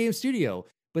a one-game studio,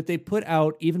 but they put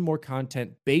out even more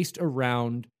content based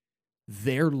around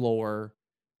their lore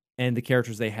and the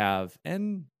characters they have,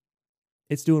 and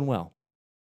it's doing well.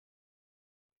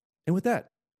 And with that,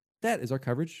 that is our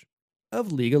coverage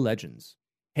of League of Legends.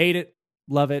 Hate it,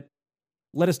 love it,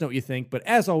 let us know what you think. But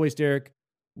as always, Derek,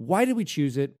 why did we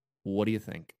choose it? What do you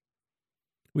think?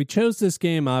 We chose this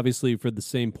game, obviously, for the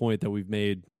same point that we've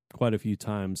made quite a few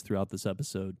times throughout this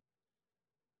episode.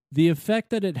 The effect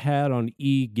that it had on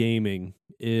e-gaming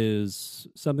is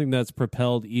something that's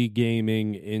propelled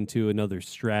e-gaming into another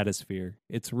stratosphere.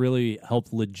 It's really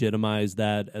helped legitimize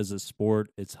that as a sport.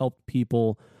 It's helped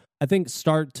people, I think,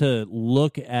 start to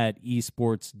look at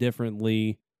esports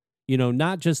differently. You know,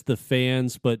 not just the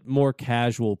fans, but more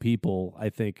casual people, I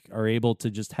think, are able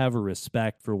to just have a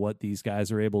respect for what these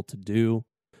guys are able to do.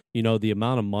 You know, the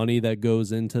amount of money that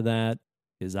goes into that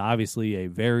is obviously a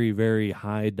very, very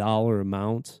high dollar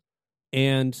amount.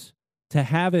 And to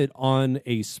have it on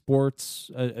a sports,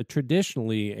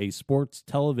 traditionally a sports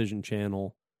television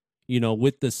channel, you know,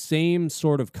 with the same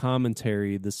sort of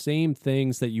commentary, the same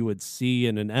things that you would see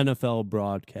in an NFL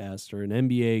broadcast or an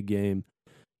NBA game,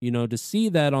 you know, to see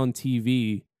that on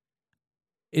TV,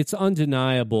 it's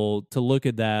undeniable to look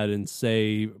at that and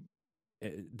say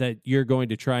that you're going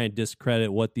to try and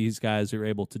discredit what these guys are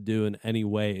able to do in any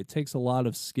way. It takes a lot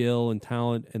of skill and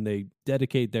talent, and they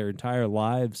dedicate their entire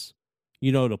lives,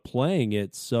 you know, to playing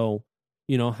it. So,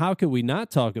 you know, how could we not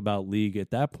talk about League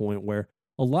at that point, where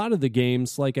a lot of the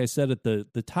games, like I said at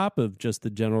the top of just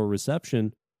the general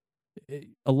reception,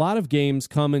 a lot of games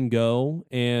come and go,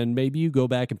 and maybe you go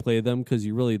back and play them because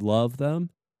you really love them,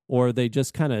 or they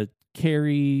just kind of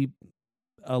carry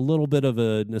a little bit of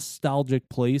a nostalgic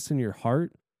place in your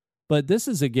heart. But this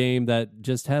is a game that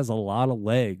just has a lot of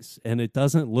legs, and it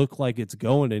doesn't look like it's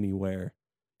going anywhere.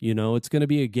 You know, it's going to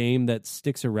be a game that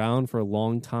sticks around for a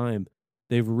long time.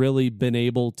 They've really been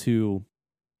able to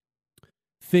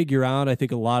figure out, I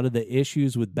think, a lot of the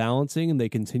issues with balancing, and they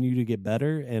continue to get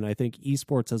better. And I think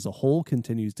esports as a whole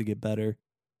continues to get better.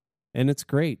 And it's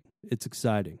great. It's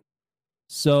exciting.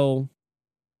 So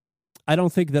I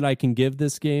don't think that I can give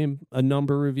this game a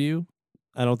number review.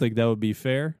 I don't think that would be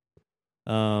fair.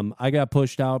 I got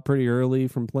pushed out pretty early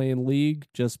from playing League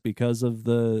just because of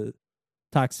the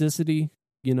toxicity,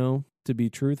 you know, to be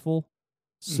truthful.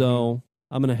 So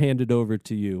I'm going to hand it over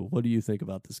to you. What do you think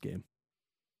about this game?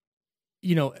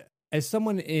 You know, as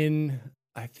someone in,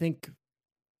 I think,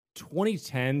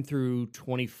 2010 through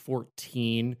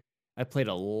 2014, I played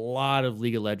a lot of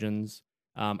League of Legends.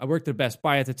 I worked at Best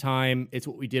Buy at the time. It's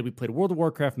what we did. We played World of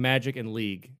Warcraft, Magic, and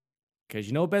League. Because,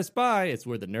 you know, Best Buy, it's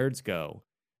where the nerds go.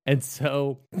 And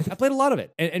so I played a lot of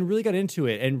it and really got into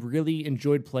it and really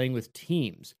enjoyed playing with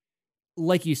teams.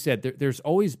 Like you said, there's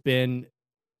always been,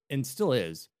 and still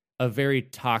is, a very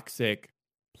toxic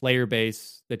player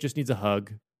base that just needs a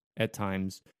hug at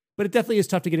times. But it definitely is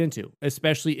tough to get into,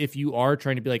 especially if you are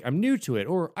trying to be like, I'm new to it,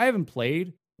 or I haven't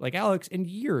played, like Alex, in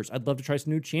years. I'd love to try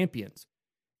some new champions.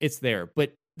 It's there.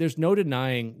 But there's no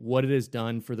denying what it has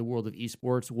done for the world of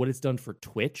esports, what it's done for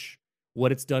Twitch,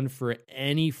 what it's done for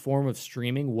any form of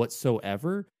streaming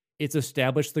whatsoever. It's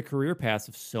established the career paths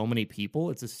of so many people.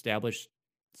 It's established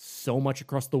so much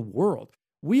across the world.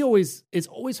 It's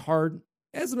always hard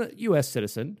as a U.S.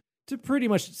 citizen to pretty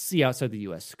much see outside the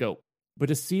U.S. scope. But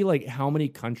to see like how many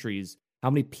countries, how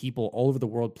many people all over the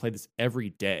world play this every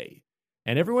day.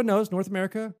 And everyone knows North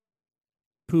America,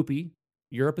 poopy.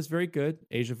 Europe is very good.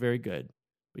 Asia, very good.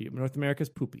 But North America is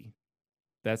poopy.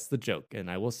 That's the joke. And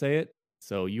I will say it.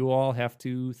 So you all have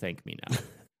to thank me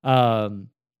now.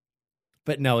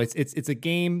 But no, it's a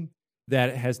game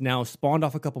that has now spawned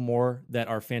off a couple more that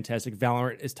are fantastic.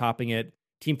 Valorant is topping it.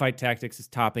 Teamfight Tactics is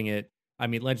topping it. I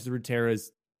mean, Legends of Runeterra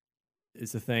is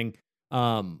the thing.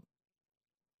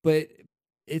 But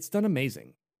it's done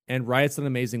amazing. And Riot's done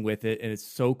amazing with it. And it's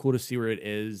so cool to see where it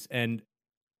is. And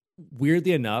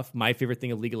weirdly enough, my favorite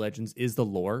thing of League of Legends is the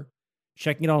lore.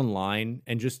 Checking it online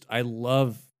and just, I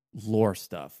love lore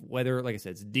stuff. Whether, like I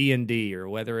said, it's D&D or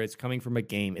whether it's coming from a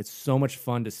game. It's so much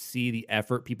fun to see the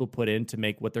effort people put in to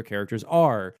make what their characters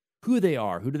are, who they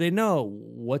are, who do they know,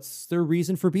 what's their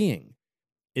reason for being.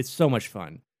 It's so much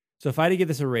fun. So if I had to give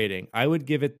this a rating, I would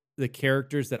give it the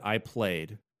characters that I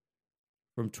played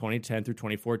from 2010 through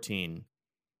 2014.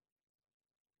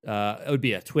 It would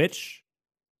be a Twitch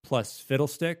plus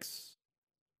Fiddlesticks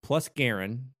plus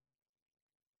Garen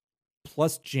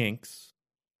plus Jinx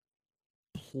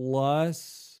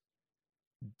plus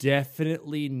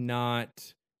definitely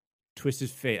not Twisted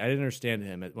Fate. I didn't understand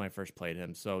him when I first played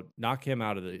him, so knock him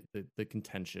out of the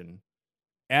contention.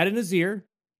 Add in Azir.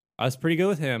 I was pretty good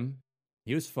with him.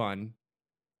 He was fun.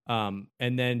 And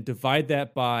then divide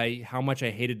that by how much I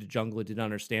hated the jungle and didn't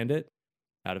understand it.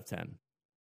 Out of 10.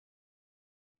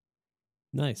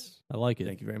 Nice. I like it.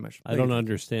 Thank you very much. I don't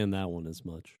understand that one as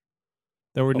much.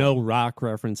 There were no rock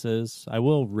references. I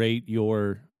will rate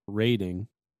your rating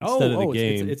instead of the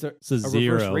game. It's a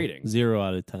zero reverse rating. 0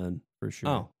 out of 10 for sure.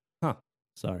 Oh, huh.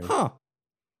 Sorry. Huh.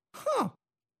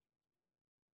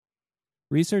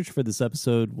 Research for this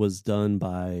episode was done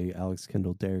by Alex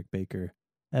Kendall, Derek Baker,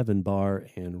 Evan Barr,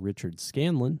 and Richard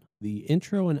Scanlon. The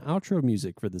intro and outro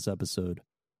music for this episode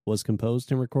was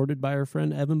composed and recorded by our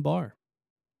friend Evan Barr.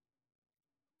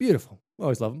 Beautiful. We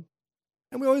always love them.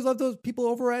 And we always love those people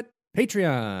over at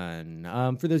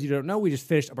Patreon. For those of you who don't know, we just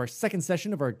finished up our second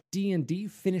session of our D&D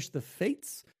Finish the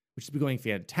Fates, which has been going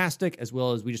fantastic, as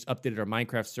well as we just updated our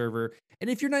Minecraft server. And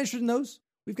if you're not interested in those,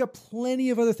 we've got plenty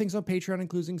of other things on Patreon,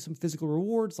 including some physical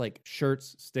rewards like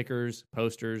shirts, stickers,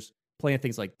 posters, plenty of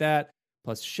things like that,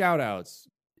 plus shout-outs,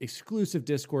 exclusive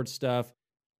Discord stuff,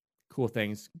 cool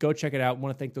things. Go check it out. I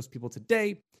want to thank those people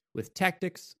today with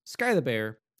Tactics, Sky the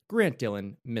Bear, Grant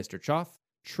Dillon, Mr. Choff,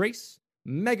 Trace,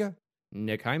 Mega,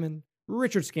 Nick Hyman,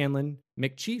 Richard Scanlon,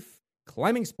 McChief,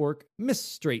 Climbing Spork, Miss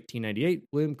Straight T98,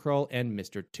 William Krull, and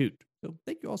Mr. Toot. So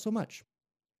thank you all so much.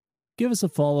 Give us a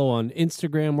follow on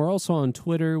Instagram. We're also on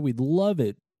Twitter. We'd love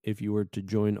it if you were to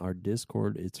join our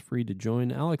Discord. It's free to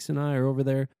join. Alex and I are over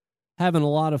there having a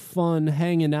lot of fun,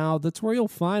 hanging out. That's where you'll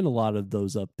find a lot of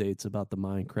those updates about the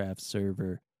Minecraft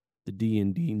server, the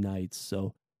D&D nights.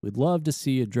 So we'd love to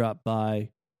see you drop by.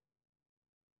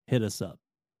 Hit us up.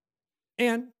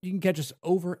 And you can catch us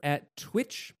over at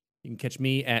Twitch. You can catch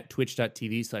me at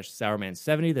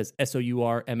twitch.tv/Sourman70. That's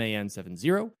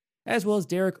SOURMAN70. As well as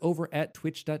Derek over at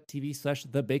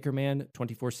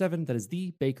twitch.tv/TheBakerman247. That is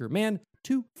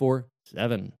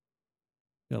TheBakerman247.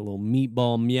 Got a little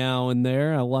meatball meow in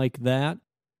there. I like that.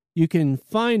 You can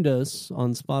find us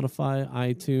on Spotify,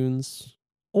 iTunes,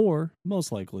 or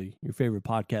most likely your favorite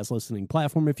podcast listening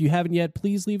platform. If you haven't yet,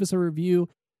 please leave us a review.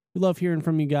 We love hearing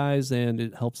from you guys, and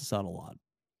it helps us out a lot.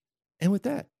 And with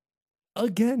that,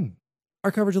 again,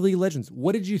 our coverage of League of Legends.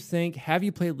 What did you think? Have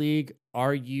you played League?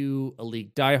 Are you a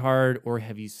League diehard, or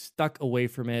have you stuck away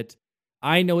from it?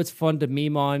 I know it's fun to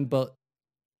meme on, but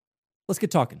let's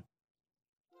get talking.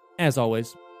 As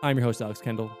always, I'm your host, Alex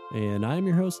Kendall. And I'm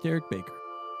your host, Derek Baker.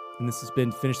 And this has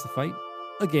been Finish the Fight,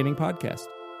 a gaming podcast.